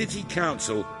 City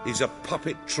council is a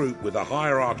puppet troupe with the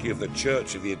hierarchy of the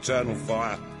Church of the Eternal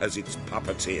Fire as its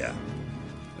puppeteer.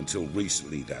 Until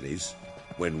recently, that is,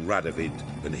 when Radovid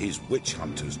and his witch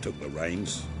hunters took the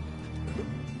reins.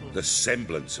 The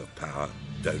semblance of power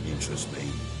don't interest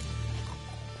me.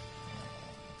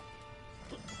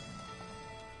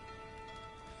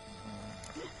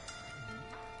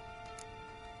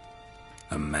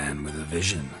 A man with a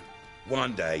vision.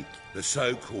 One day, the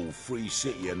so-called free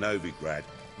city of Novigrad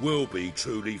will be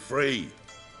truly free.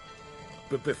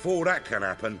 But before that can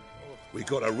happen, we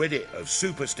got to rid it of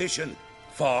superstition,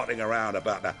 farting around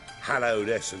about the hallowed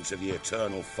essence of the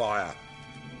eternal fire.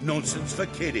 Nonsense for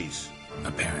kiddies.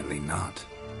 Apparently not.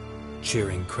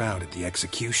 Cheering crowd at the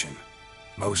execution.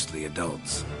 Mostly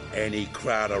adults. Any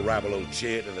crowd of rabble will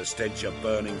cheer to the stench of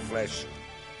burning flesh.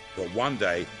 But one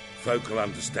day, folk will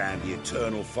understand the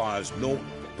eternal fire's naught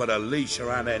but a leash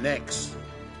around their necks.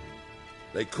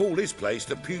 They call this place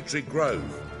the Putrid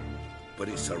Grove, but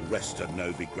it's the rest of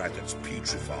Novigrad that's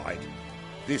putrefied.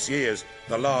 This here's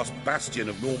the last bastion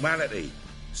of normality,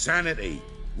 sanity,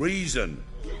 reason.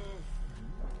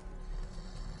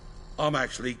 I'm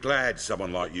actually glad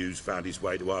someone like you's found his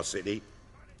way to our city,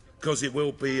 because it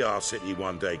will be our city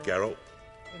one day, Geralt.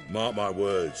 Mark my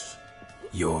words.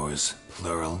 Yours,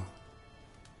 plural?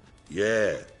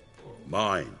 Yeah,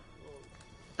 mine.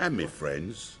 And me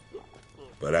friends.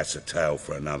 But that's a tale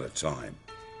for another time.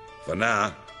 For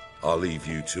now, I'll leave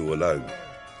you two alone.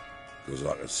 Because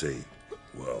I can see,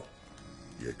 well,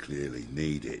 you clearly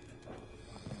need it.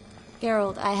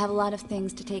 Geralt, I have a lot of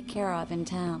things to take care of in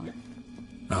town.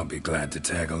 I'll be glad to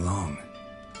tag along.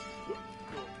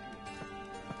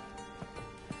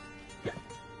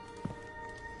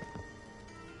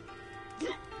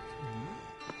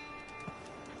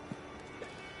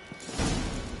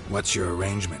 What's your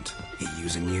arrangement? He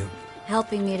using you?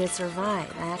 Helping me to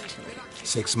survive, actually.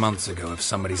 6 months ago, if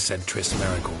somebody said Triss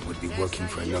Marigold would be working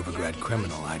for a Novigrad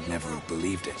criminal, I'd never have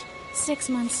believed it. 6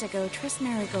 months ago, Triss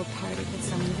Marigold parted with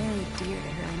someone very dear to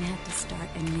her and had to start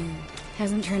anew.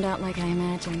 Hasn't turned out like I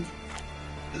imagined.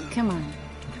 Come on,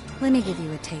 let me give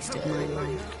you a taste of my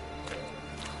life.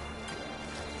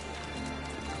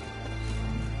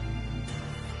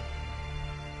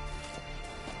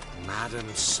 Madam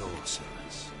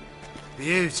Sorceress.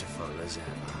 Beautiful as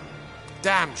ever.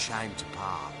 Damn shame to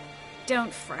part.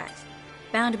 Don't fret.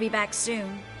 Bound to be back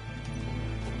soon.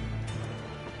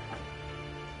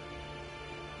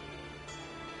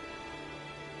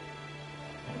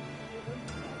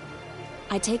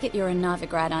 I take it you're in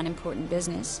Novigrad on important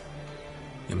business.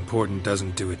 Important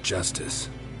doesn't do it justice.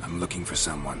 I'm looking for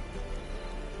someone.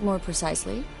 More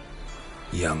precisely?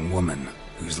 Young woman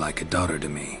who's like a daughter to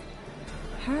me.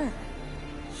 Her?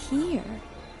 Here?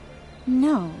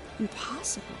 No,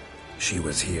 impossible. She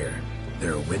was here.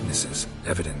 There are witnesses,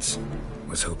 evidence.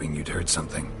 Was hoping you'd heard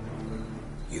something.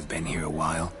 You've been here a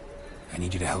while. I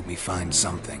need you to help me find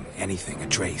something, anything, a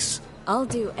trace. I'll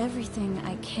do everything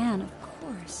I can, of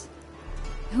course.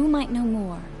 Who might know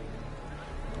more?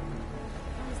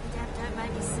 Don't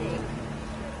make me sick.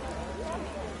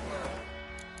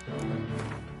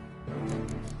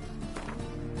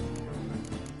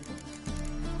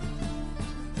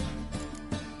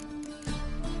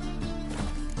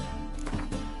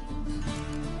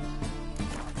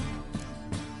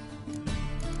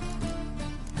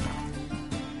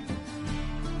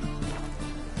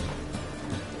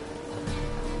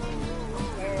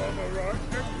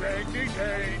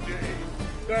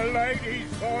 The ladies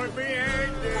find me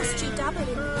handy. Lost your double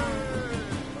in the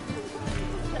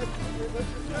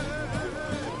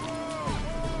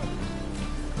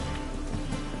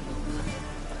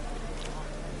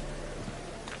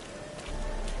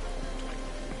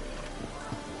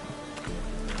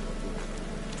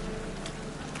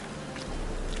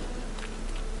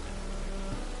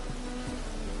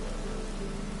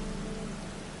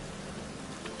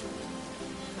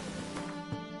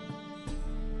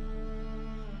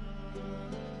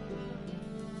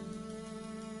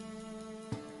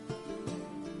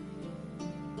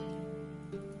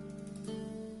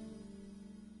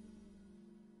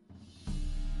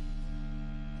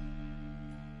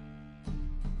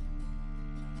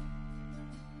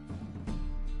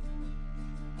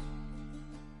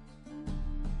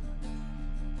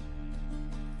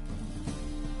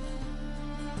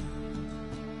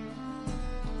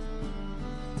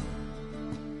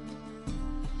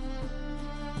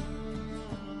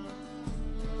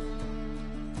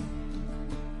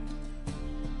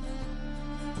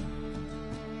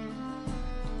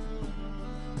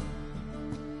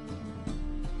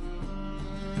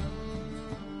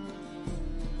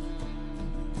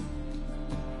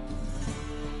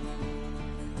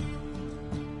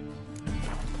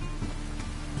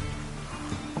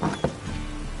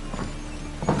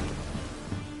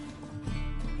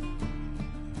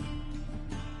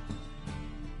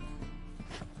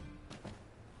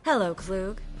Hello,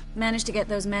 Klug. Managed to get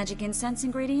those magic incense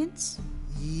ingredients?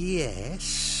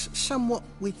 Yes, somewhat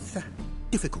with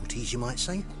difficulties, you might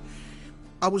say.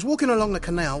 I was walking along the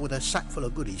canal with a sack full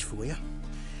of goodies for you.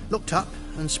 Looked up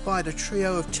and spied a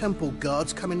trio of temple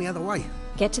guards coming the other way.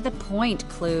 Get to the point,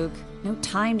 Klug. No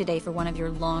time today for one of your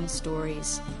long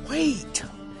stories. Wait!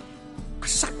 A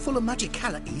sack full of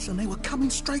magicalities and they were coming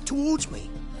straight towards me.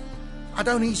 I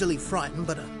don't easily frighten,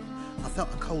 but I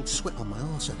felt a cold sweat on my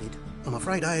arse, I did. I'm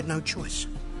afraid I had no choice.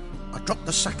 I dropped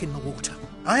the sack in the water.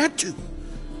 I had to.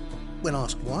 When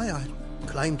asked why, I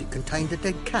claimed it contained a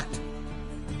dead cat.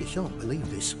 You shan't believe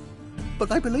this, but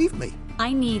they believed me.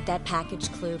 I need that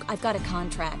package, Klug. I've got a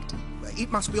contract.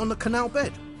 It must be on the canal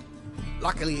bed.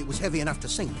 Luckily, it was heavy enough to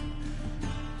sink.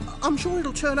 I'm sure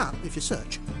it'll turn up if you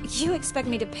search. You expect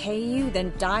me to pay you,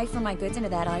 then dive for my goods into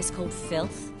that ice-cold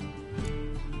filth?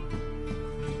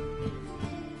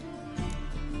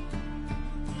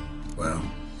 Well,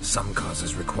 some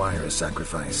causes require a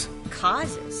sacrifice.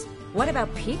 Causes? What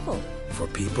about people? For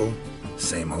people,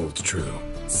 same holds true.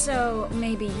 So,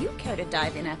 maybe you care to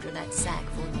dive in after that sack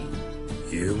for me?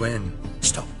 You win.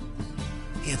 Stop.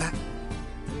 Hear that?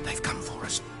 They've come for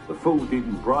us. The fool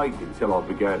didn't break until I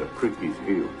began to prick his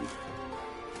heels.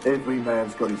 Every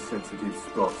man's got his sensitive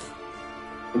spots.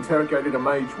 Interrogated a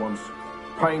mage once.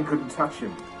 Pain couldn't touch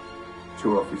him.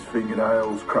 Tore off his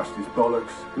fingernails, crushed his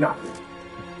bollocks, nothing.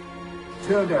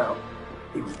 Turned out,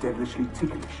 he was devilishly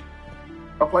ticklish.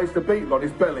 I placed a beetle on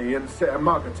his belly and set a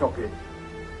mug atop it.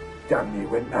 Damn near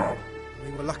went mad.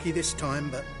 We were lucky this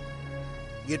time, but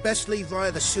you'd best leave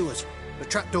via the sewers. The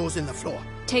trapdoor's in the floor.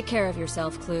 Take care of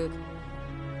yourself, Klug.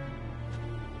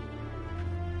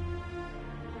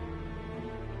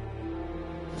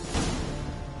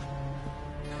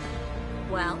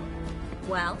 Well?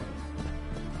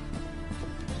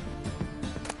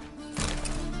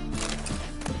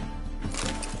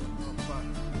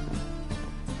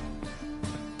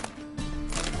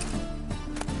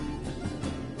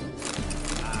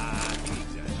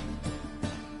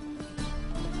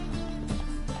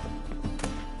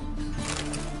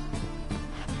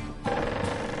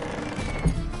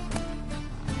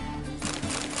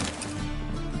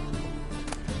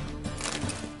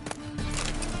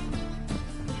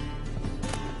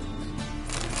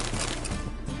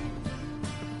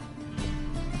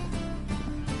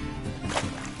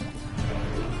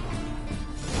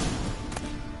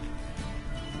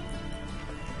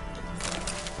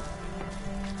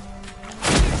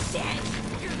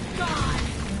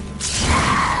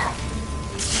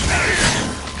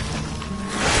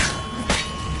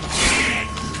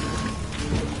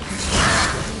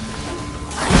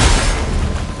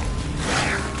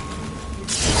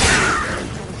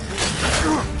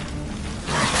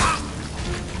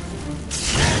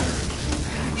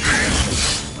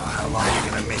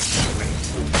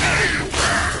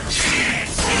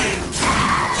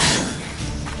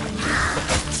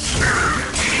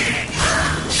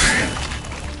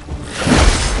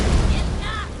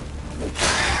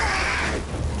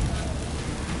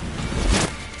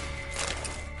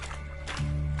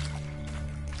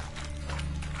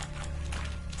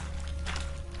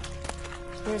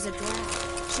 There's a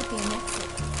draft. Should be an exit.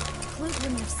 Klug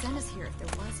wouldn't have sent us here if there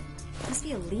wasn't. Must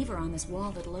be a lever on this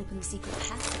wall that'll open the secret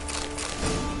passage.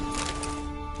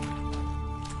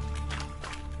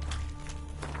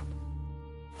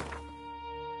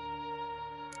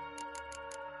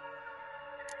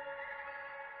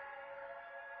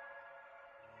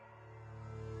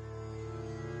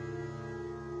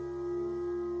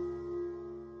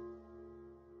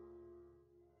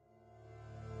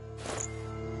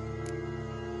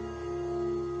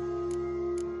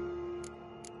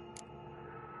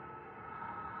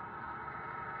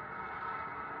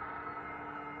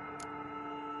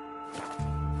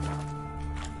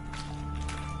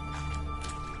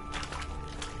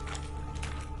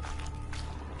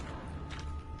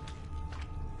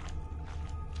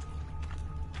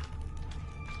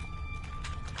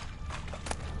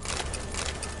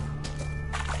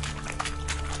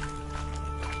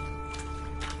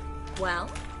 Well?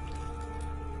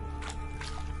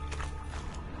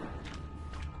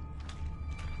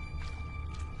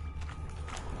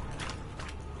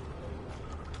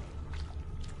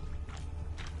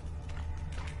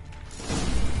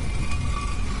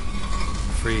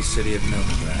 Free City of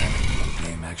Novigrad.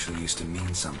 Name actually used to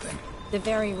mean something. The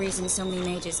very reason so many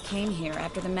mages came here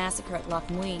after the massacre at Loch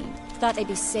Muin. Thought they'd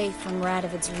be safe from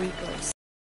Radovid's reapers.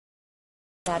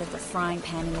 Out of the frying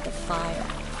pan into the fire.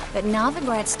 But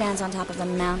Novigrad stands on top of a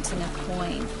mountain of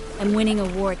coin, and winning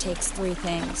a war takes three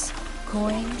things.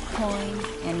 Coin,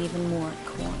 and even more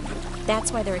coin.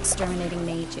 That's why they're exterminating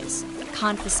mages,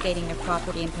 confiscating their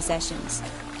property and possessions.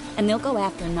 And they'll go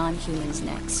after non-humans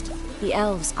next. The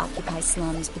elves occupy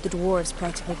slums, but the dwarves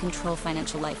practically control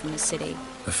financial life in the city.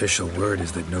 Official word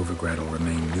is that Novigrad will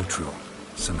remain neutral.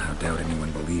 Somehow doubt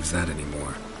anyone believes that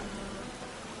anymore.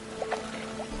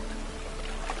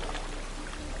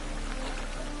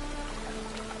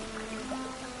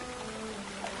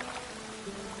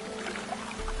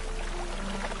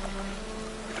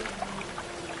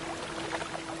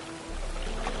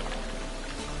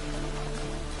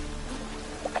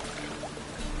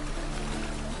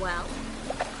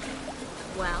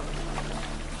 Well.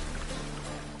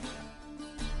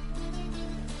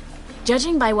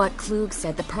 Judging by what Klug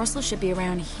said, the parcel should be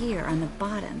around here on the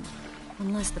bottom.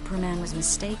 Unless the poor man was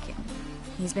mistaken.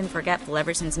 He's been forgetful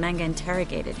ever since Manga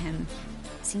interrogated him.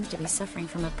 Seems to be suffering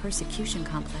from a persecution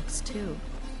complex, too.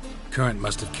 Current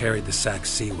must have carried the sack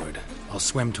seaward. I'll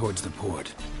swim towards the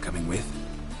port. Coming with?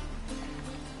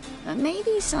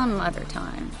 Maybe some other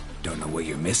time. Don't know what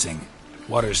you're missing.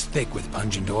 Water's thick with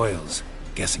pungent oils.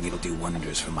 Guessing it'll do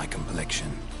wonders for my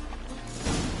complexion.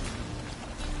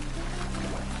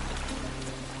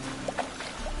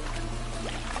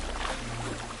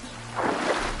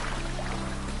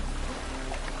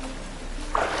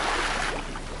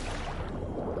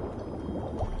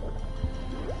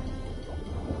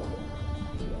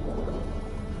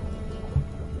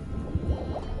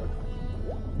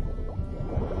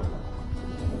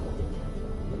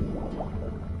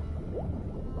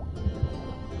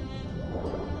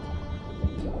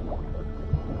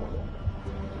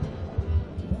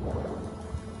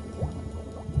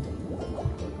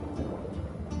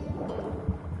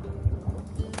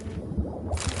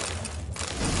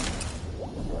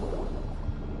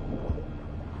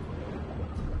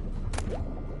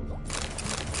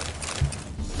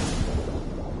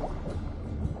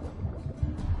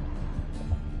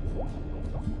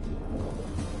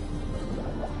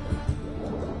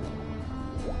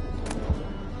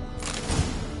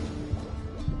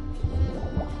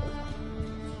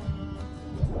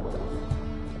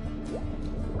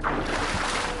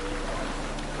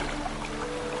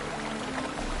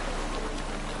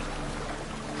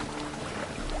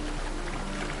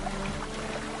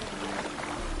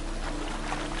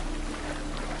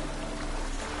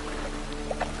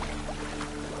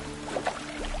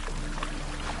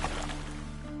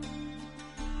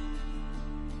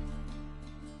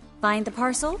 Find the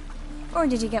parcel? Or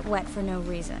did you get wet for no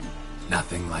reason?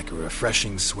 Nothing like a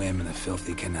refreshing swim in a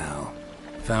filthy canal.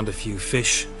 Found a few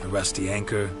fish, a rusty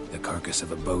anchor, the carcass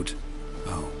of a boat.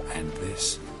 Oh, and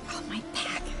this. Oh, my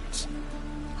package.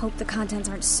 Hope the contents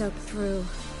aren't soaked through.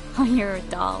 Oh, you're a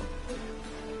doll.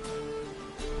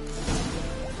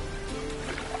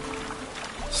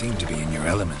 Seem to be in your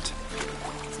element.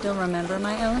 Still remember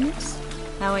my elements?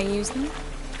 How I use them?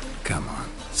 Come on.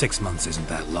 6 months isn't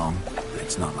that long.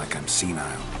 It's not like I'm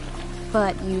senile.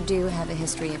 But you do have a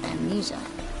history of amnesia.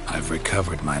 I've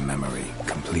recovered my memory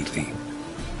completely.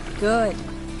 Good.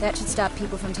 That should stop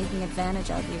people from taking advantage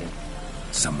of you.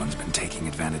 Someone's been taking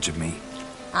advantage of me.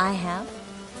 I have,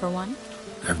 for one.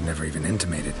 I've never even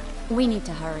intimated. We need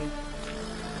to hurry.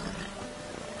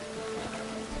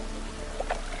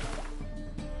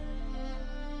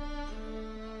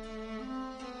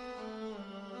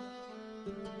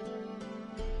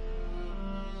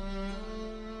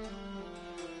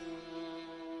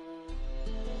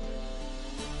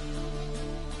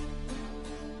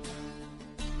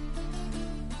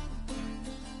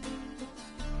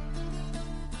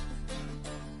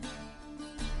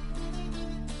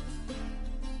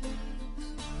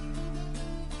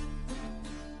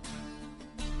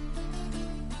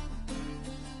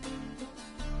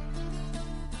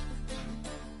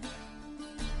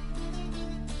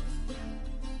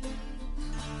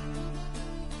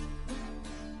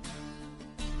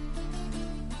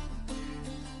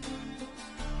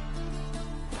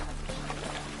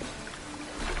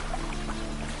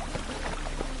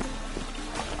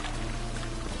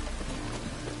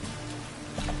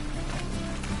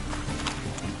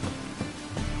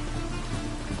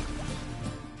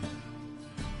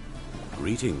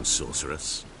 Greetings,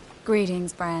 sorceress.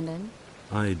 Greetings, Brandon.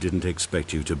 I didn't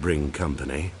expect you to bring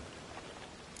company.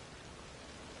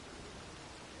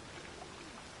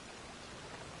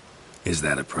 Is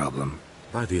that a problem?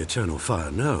 By the eternal fire,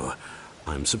 no.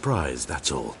 I'm surprised,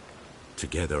 that's all.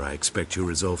 Together, I expect you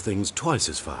resolve things twice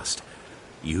as fast.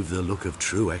 You've the look of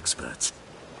true experts.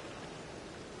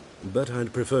 But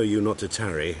I'd prefer you not to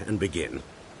tarry and begin.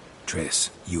 Triss,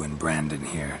 you and Brandon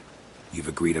here. You've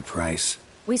agreed a price?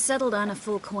 We settled on a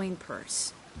full coin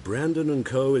purse. Brandon &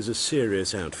 Co. is a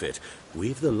serious outfit.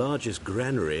 We've the largest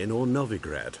granary in all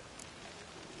Novigrad.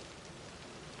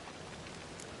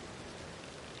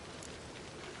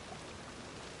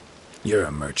 You're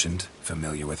a merchant,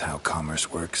 familiar with how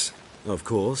commerce works? Of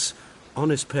course.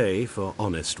 Honest pay for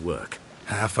honest work.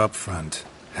 Half up front,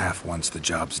 half once the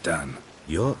job's done.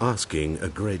 You're asking a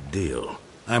great deal.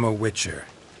 I'm a Witcher.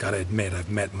 Gotta admit, I've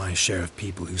met my share of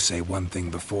people who say one thing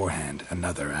beforehand,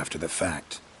 another after the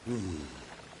fact.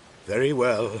 Very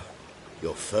well.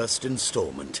 Your first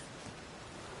installment.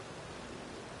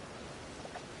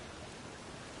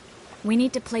 We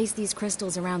need to place these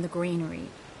crystals around the granary,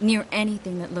 near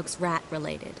anything that looks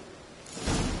rat-related.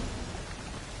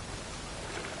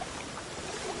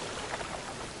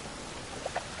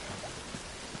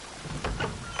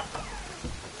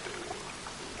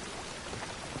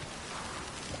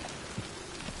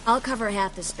 I'll cover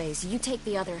half the space, you take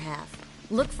the other half.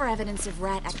 Look for evidence of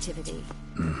rat activity.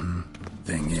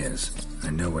 Thing is, I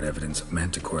know what evidence of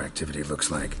manticore activity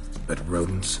looks like, but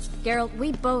rodents? Geralt,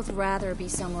 we'd both rather be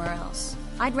somewhere else.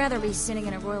 I'd rather be sitting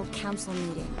in a royal council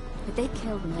meeting, but they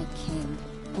killed my king.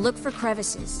 Look for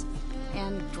crevices,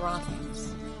 and draw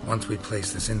things. Once we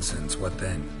place this incense, what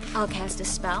then? I'll cast a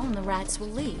spell and the rats will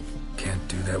leave. Can't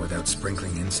do that without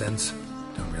sprinkling incense?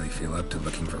 Don't really feel up to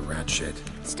looking for rat shit.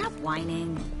 Stop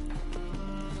whining.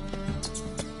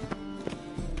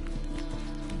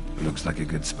 Looks like a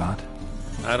good spot.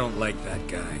 I don't like that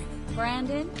guy.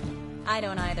 Brandon? I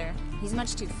don't either. He's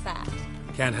much too fat.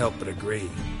 Can't help but agree.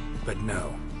 But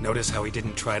no. Notice how he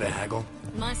didn't try to haggle?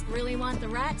 Must really want the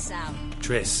rats out.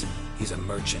 Triss, he's a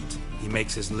merchant. He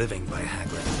makes his living by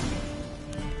haggling.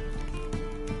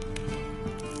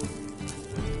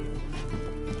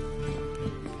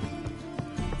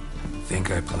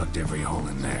 Think I plugged every hole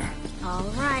in there. All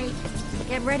right.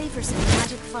 Get ready for some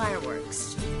magic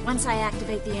fireworks. Once I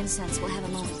activate the incense, we'll have a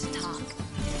moment to talk.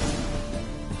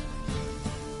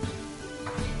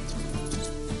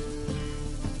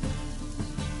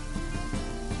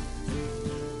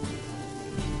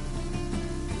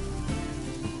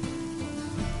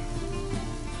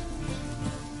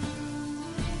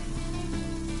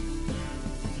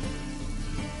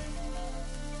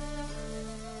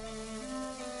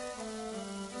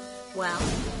 Well,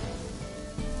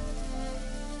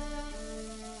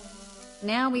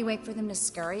 now we wait for them to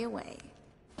scurry away.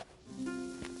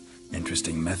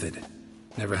 Interesting method.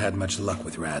 Never had much luck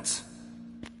with rats.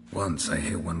 Once I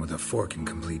hit one with a fork in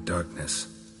complete darkness,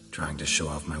 trying to show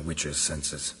off my Witcher's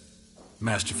senses.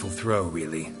 Masterful throw,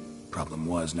 really. Problem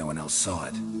was, no one else saw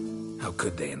it. How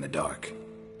could they in the dark?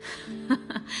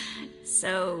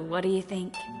 So, what do you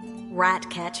think? Rat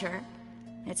catcher?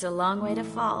 It's a long way to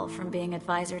fall from being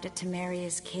advisor to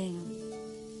Temeria's king.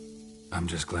 I'm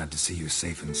just glad to see you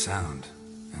safe and sound,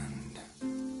 and...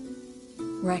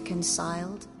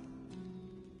 Reconciled?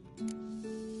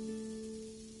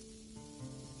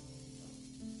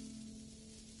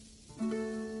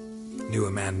 Knew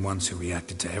a man once who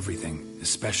reacted to everything,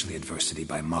 especially adversity,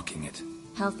 by mocking it.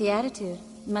 Healthy attitude.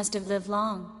 Must have lived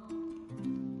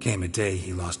long. Came a day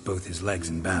he lost both his legs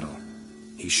in battle.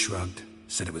 He shrugged,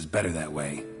 said it was better that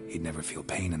way. He'd never feel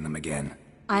pain in them again.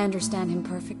 I understand him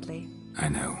perfectly. I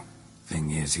know.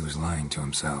 Thing is, he was lying to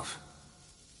himself.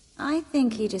 I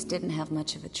think he just didn't have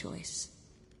much of a choice.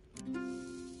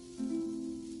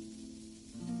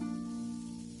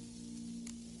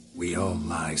 We all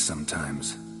lie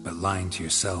sometimes, but lying to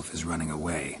yourself is running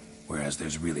away, whereas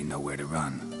there's really nowhere to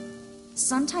run.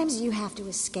 Sometimes you have to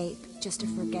escape, just to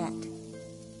forget.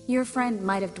 Your friend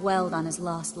might have dwelled on his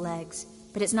lost legs,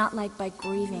 but it's not like by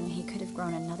grieving he could have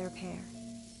grown another pair.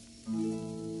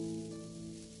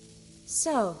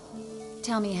 So,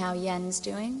 tell me how Yen's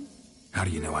doing? How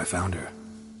do you know I found her?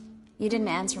 You didn't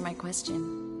answer my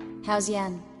question. How's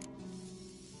Yen?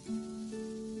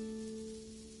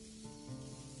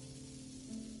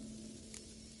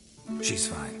 She's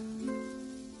fine.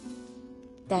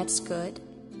 That's good.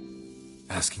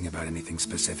 Asking about anything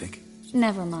specific?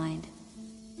 Never mind.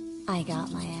 I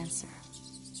got my answer.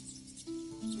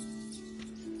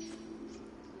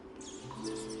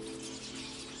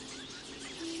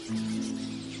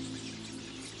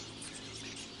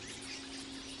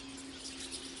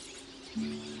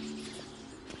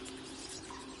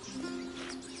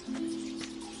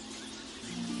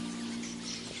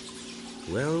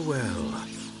 Well, well.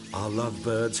 Our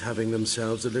lovebirds having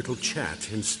themselves a little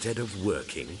chat instead of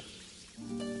working.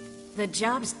 The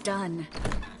job's done.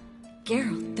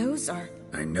 Geralt, those are...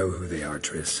 I know who they are,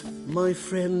 Triss. My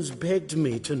friends begged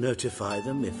me to notify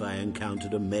them if I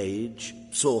encountered a mage,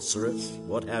 sorceress,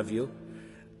 what have you.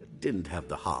 Didn't have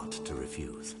the heart to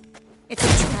refuse. It's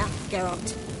a trap,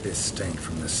 Geralt. This stank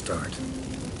from the start.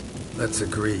 Let's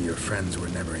agree your friends were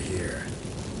never here.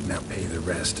 Now pay the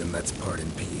rest and let's part in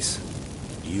peace.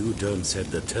 You don't set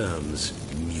the terms,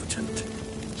 mutant.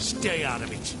 Stay out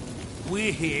of it.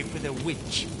 We're here for the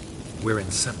witch. We're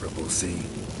inseparable, see?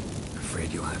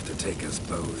 Afraid you'll have to take us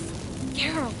both.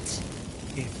 Geralt!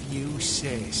 If you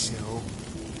say so.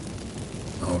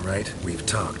 All right, we've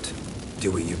talked.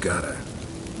 Do what you gotta.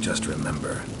 Just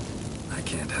remember, I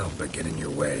can't help but get in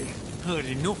your way. Heard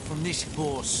enough from this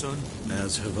force, son.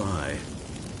 As have I.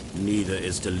 Neither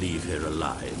is to leave here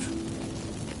alive.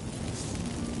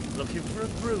 Looking for a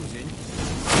bruising?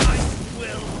 I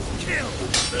will kill!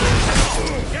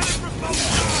 Get it from both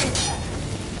sides!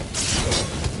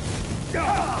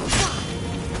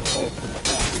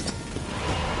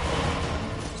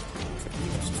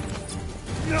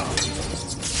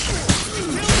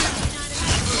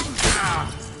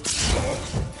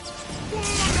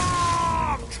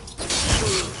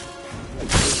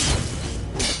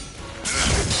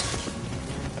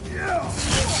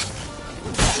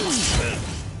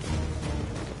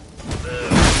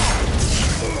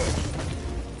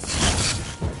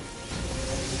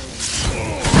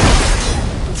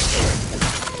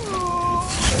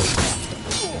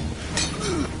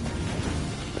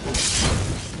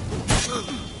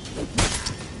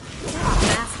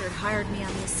 Hired me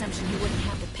on the assumption he wouldn't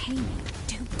have to pay me.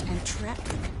 Duped and trapped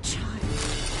like a child.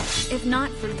 If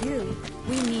not for you,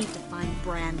 we need to find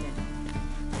Brandon.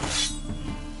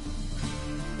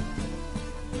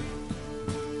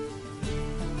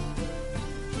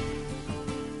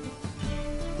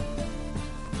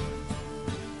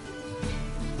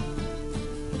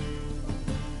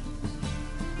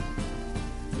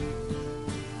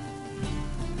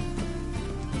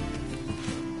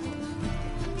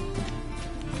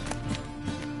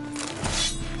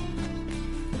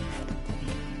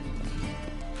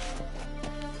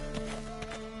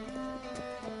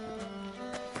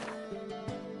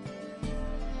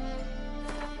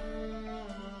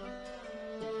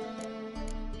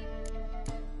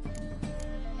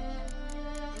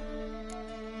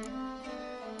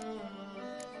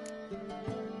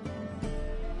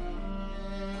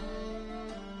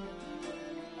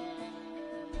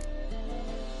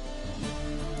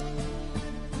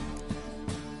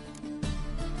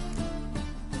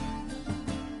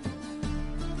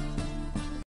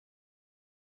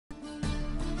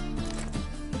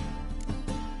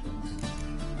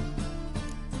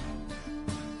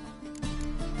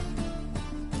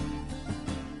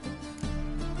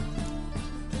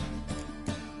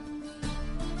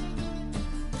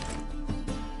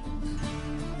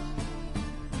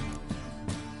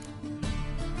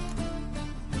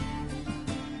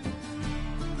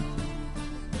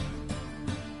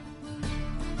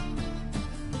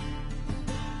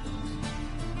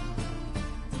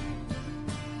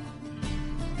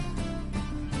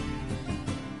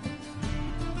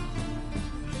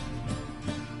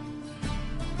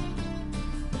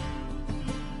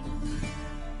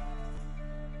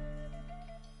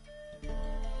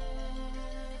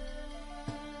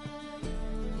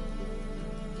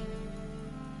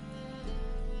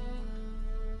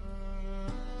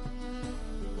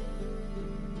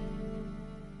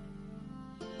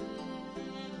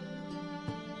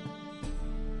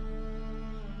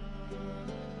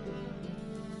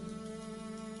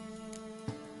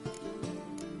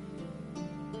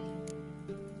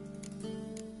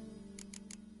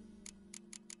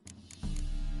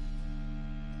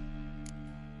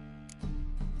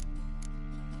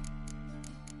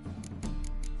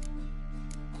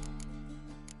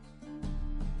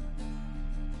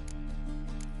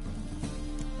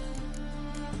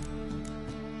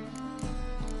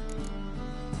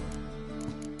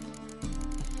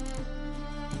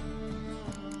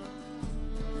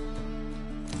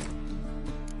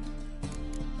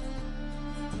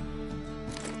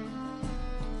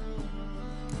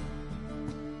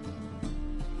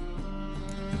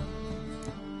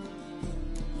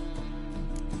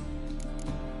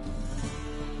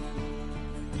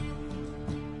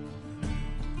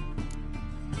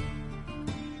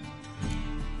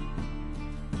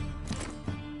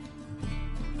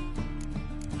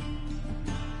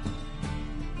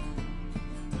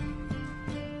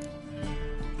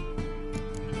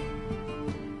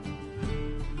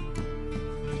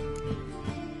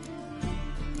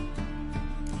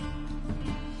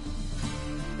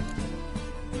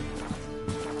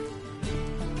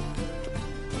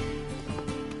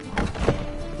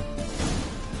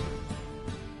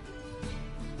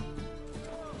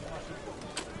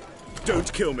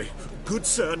 Don't kill me. Good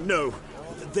sir, no.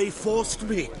 They forced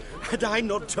me. Had I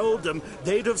not told them,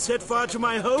 they'd have set fire to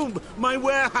my home, my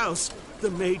warehouse.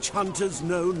 The mage hunters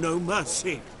know no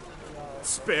mercy.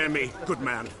 Spare me, good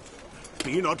man.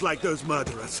 Be not like those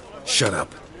murderers. Shut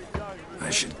up. I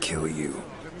should kill you.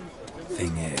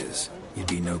 Thing is, you'd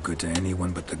be no good to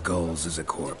anyone but the gulls as a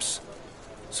corpse.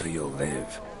 So you'll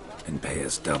live and pay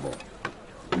us double.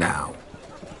 Now.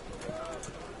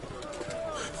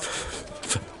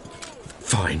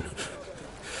 Fine.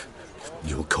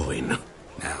 Your coin.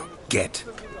 Now, get.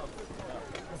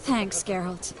 Thanks,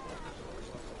 Geralt.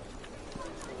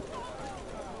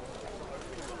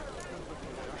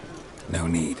 No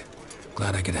need.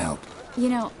 Glad I could help. You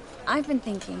know, I've been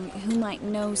thinking who might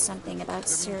know something about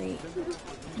Ciri.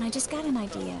 And I just got an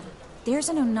idea. There's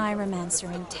an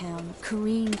Oneiromancer in town,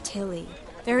 Corrine Tilly.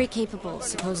 Very capable,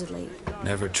 supposedly.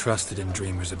 Never trusted in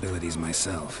Dreamer's abilities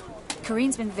myself.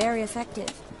 Corrine's been very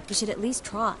effective. You should at least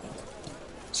try.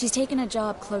 She's taken a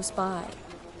job close by.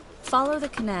 Follow the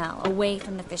canal, away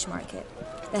from the fish market.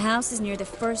 The house is near the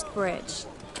first bridge.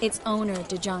 Its owner,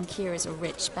 de Jonquier, is a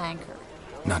rich banker.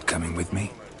 Not coming with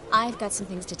me? I've got some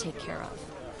things to take care of.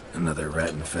 Another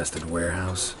rat-infested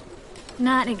warehouse?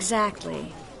 Not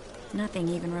exactly. Nothing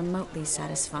even remotely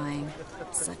satisfying.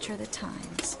 Such are the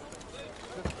times.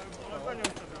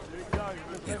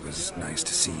 It was nice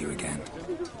to see you again.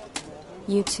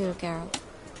 You too, Geralt.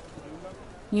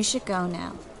 You should go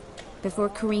now, before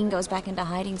Corrine goes back into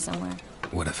hiding somewhere.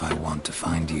 What if I want to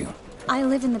find you? I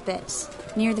live in the Bits,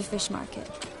 near the fish market.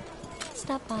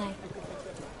 Stop by.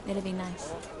 It'll be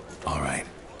nice. All right.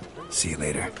 See you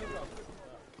later.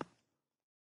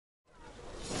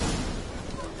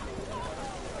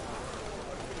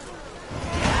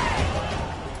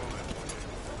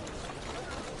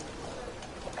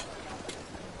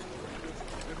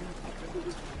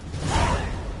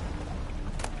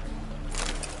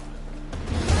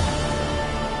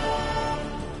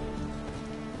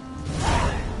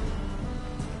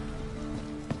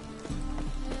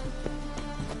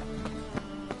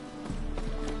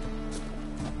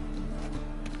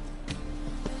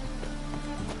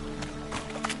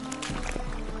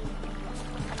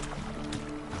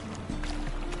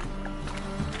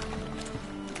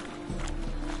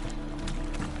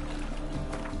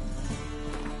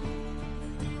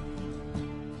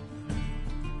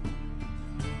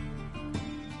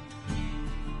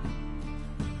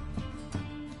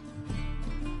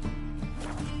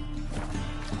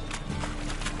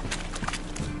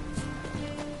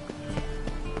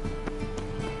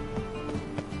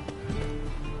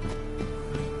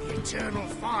 Eternal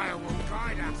fire will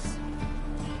guide us.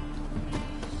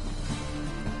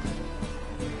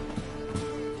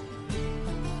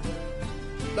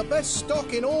 The best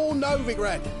stock in all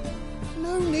Novigrad.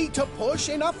 No need to push,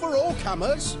 enough for all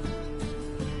comers.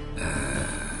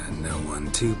 No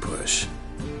one to push.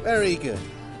 Very good.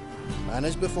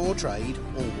 Manners before trade,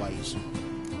 always.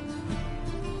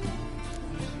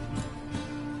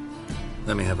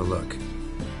 Let me have a look.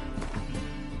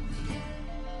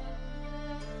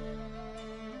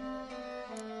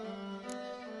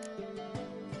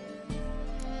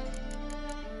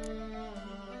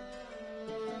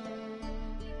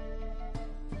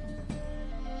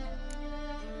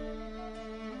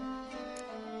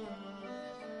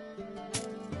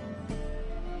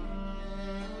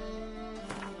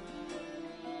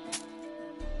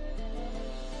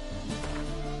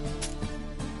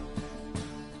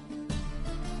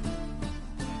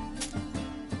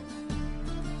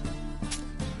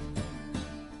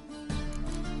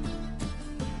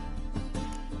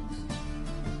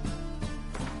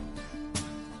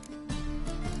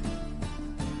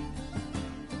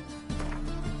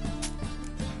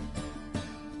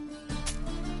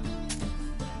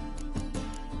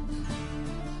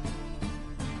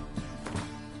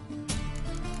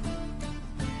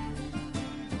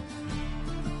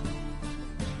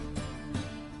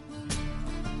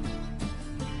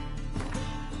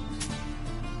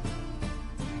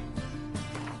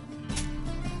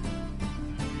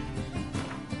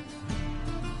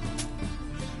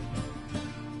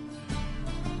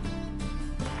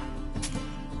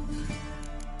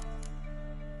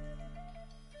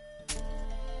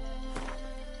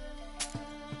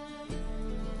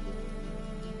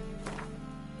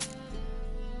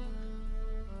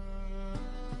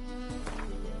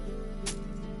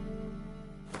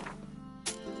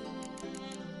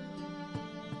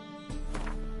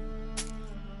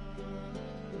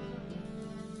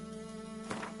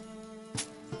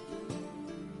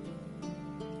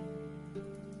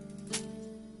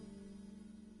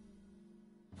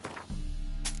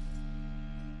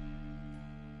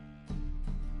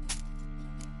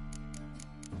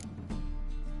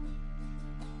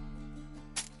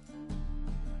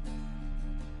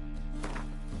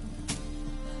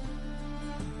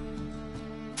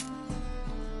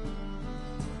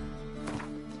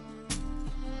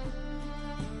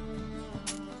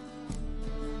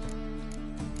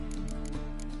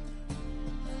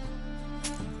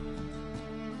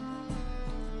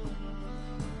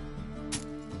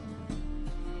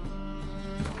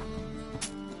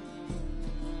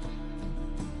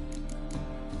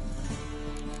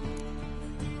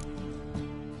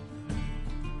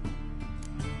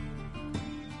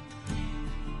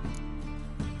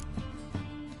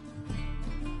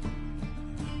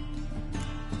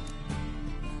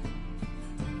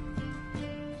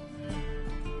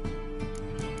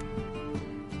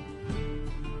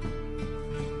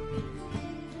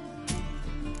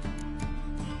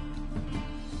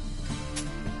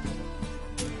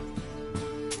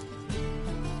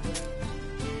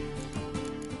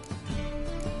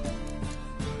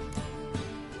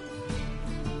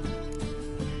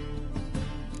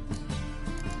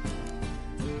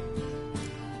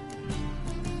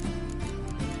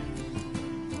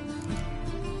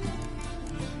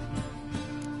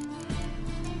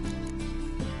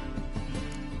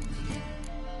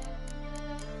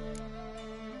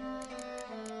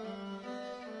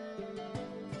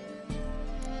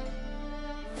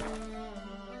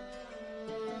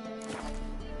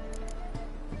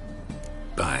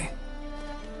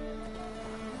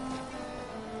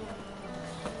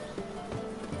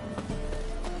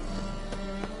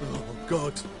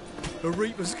 God, a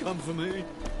reaper's come for me.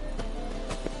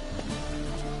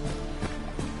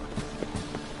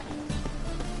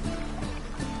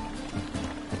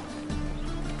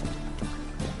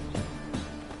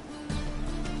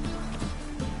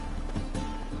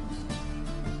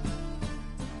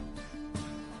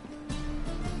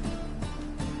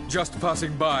 Just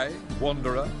passing by,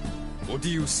 wanderer? Or do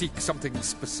you seek something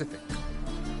specific?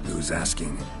 Who's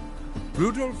asking?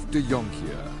 Rudolf de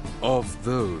Jonkier. Of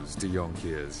those de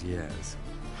Jonkiers, yes.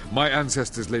 My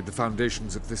ancestors laid the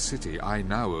foundations of this city. I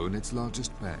now own its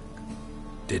largest bank.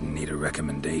 Didn't need a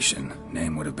recommendation.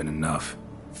 Name would have been enough.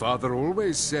 Father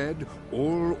always said,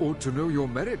 all ought to know your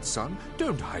merits, son.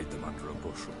 Don't hide them under a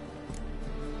bushel.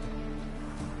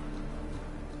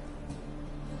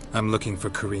 I'm looking for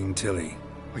Corrine Tilly.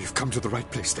 Oh, you've come to the right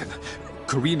place, then.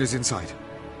 Corrine is inside.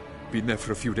 Been there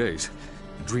for a few days,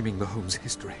 dreaming the home's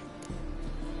history.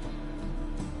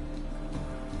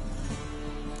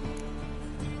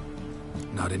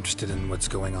 Not interested in what's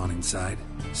going on inside?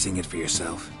 Seeing it for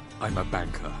yourself? I'm a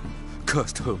banker.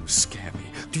 Cursed homes scare me.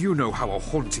 Do you know how a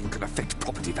haunting can affect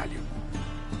property value?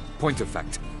 Point of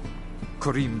fact,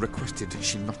 Corrine requested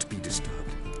she not be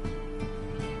disturbed.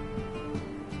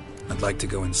 I'd like to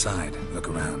go inside, look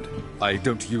around. I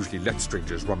don't usually let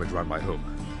strangers rummage around my home.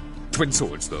 Twin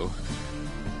swords, though.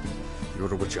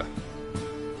 You're a witcher.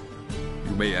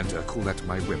 You may enter, call that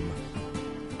my whim.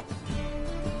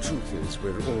 Truth is,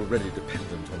 we're already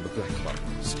dependent on the black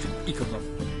buttons.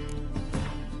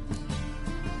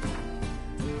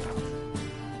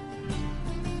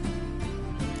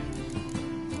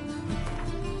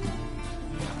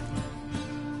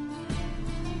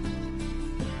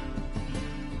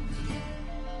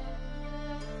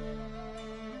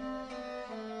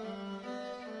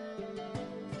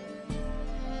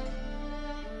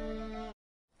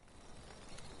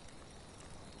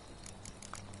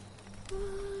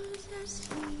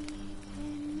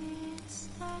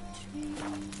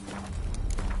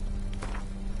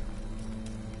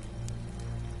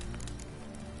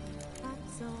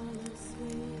 That's all.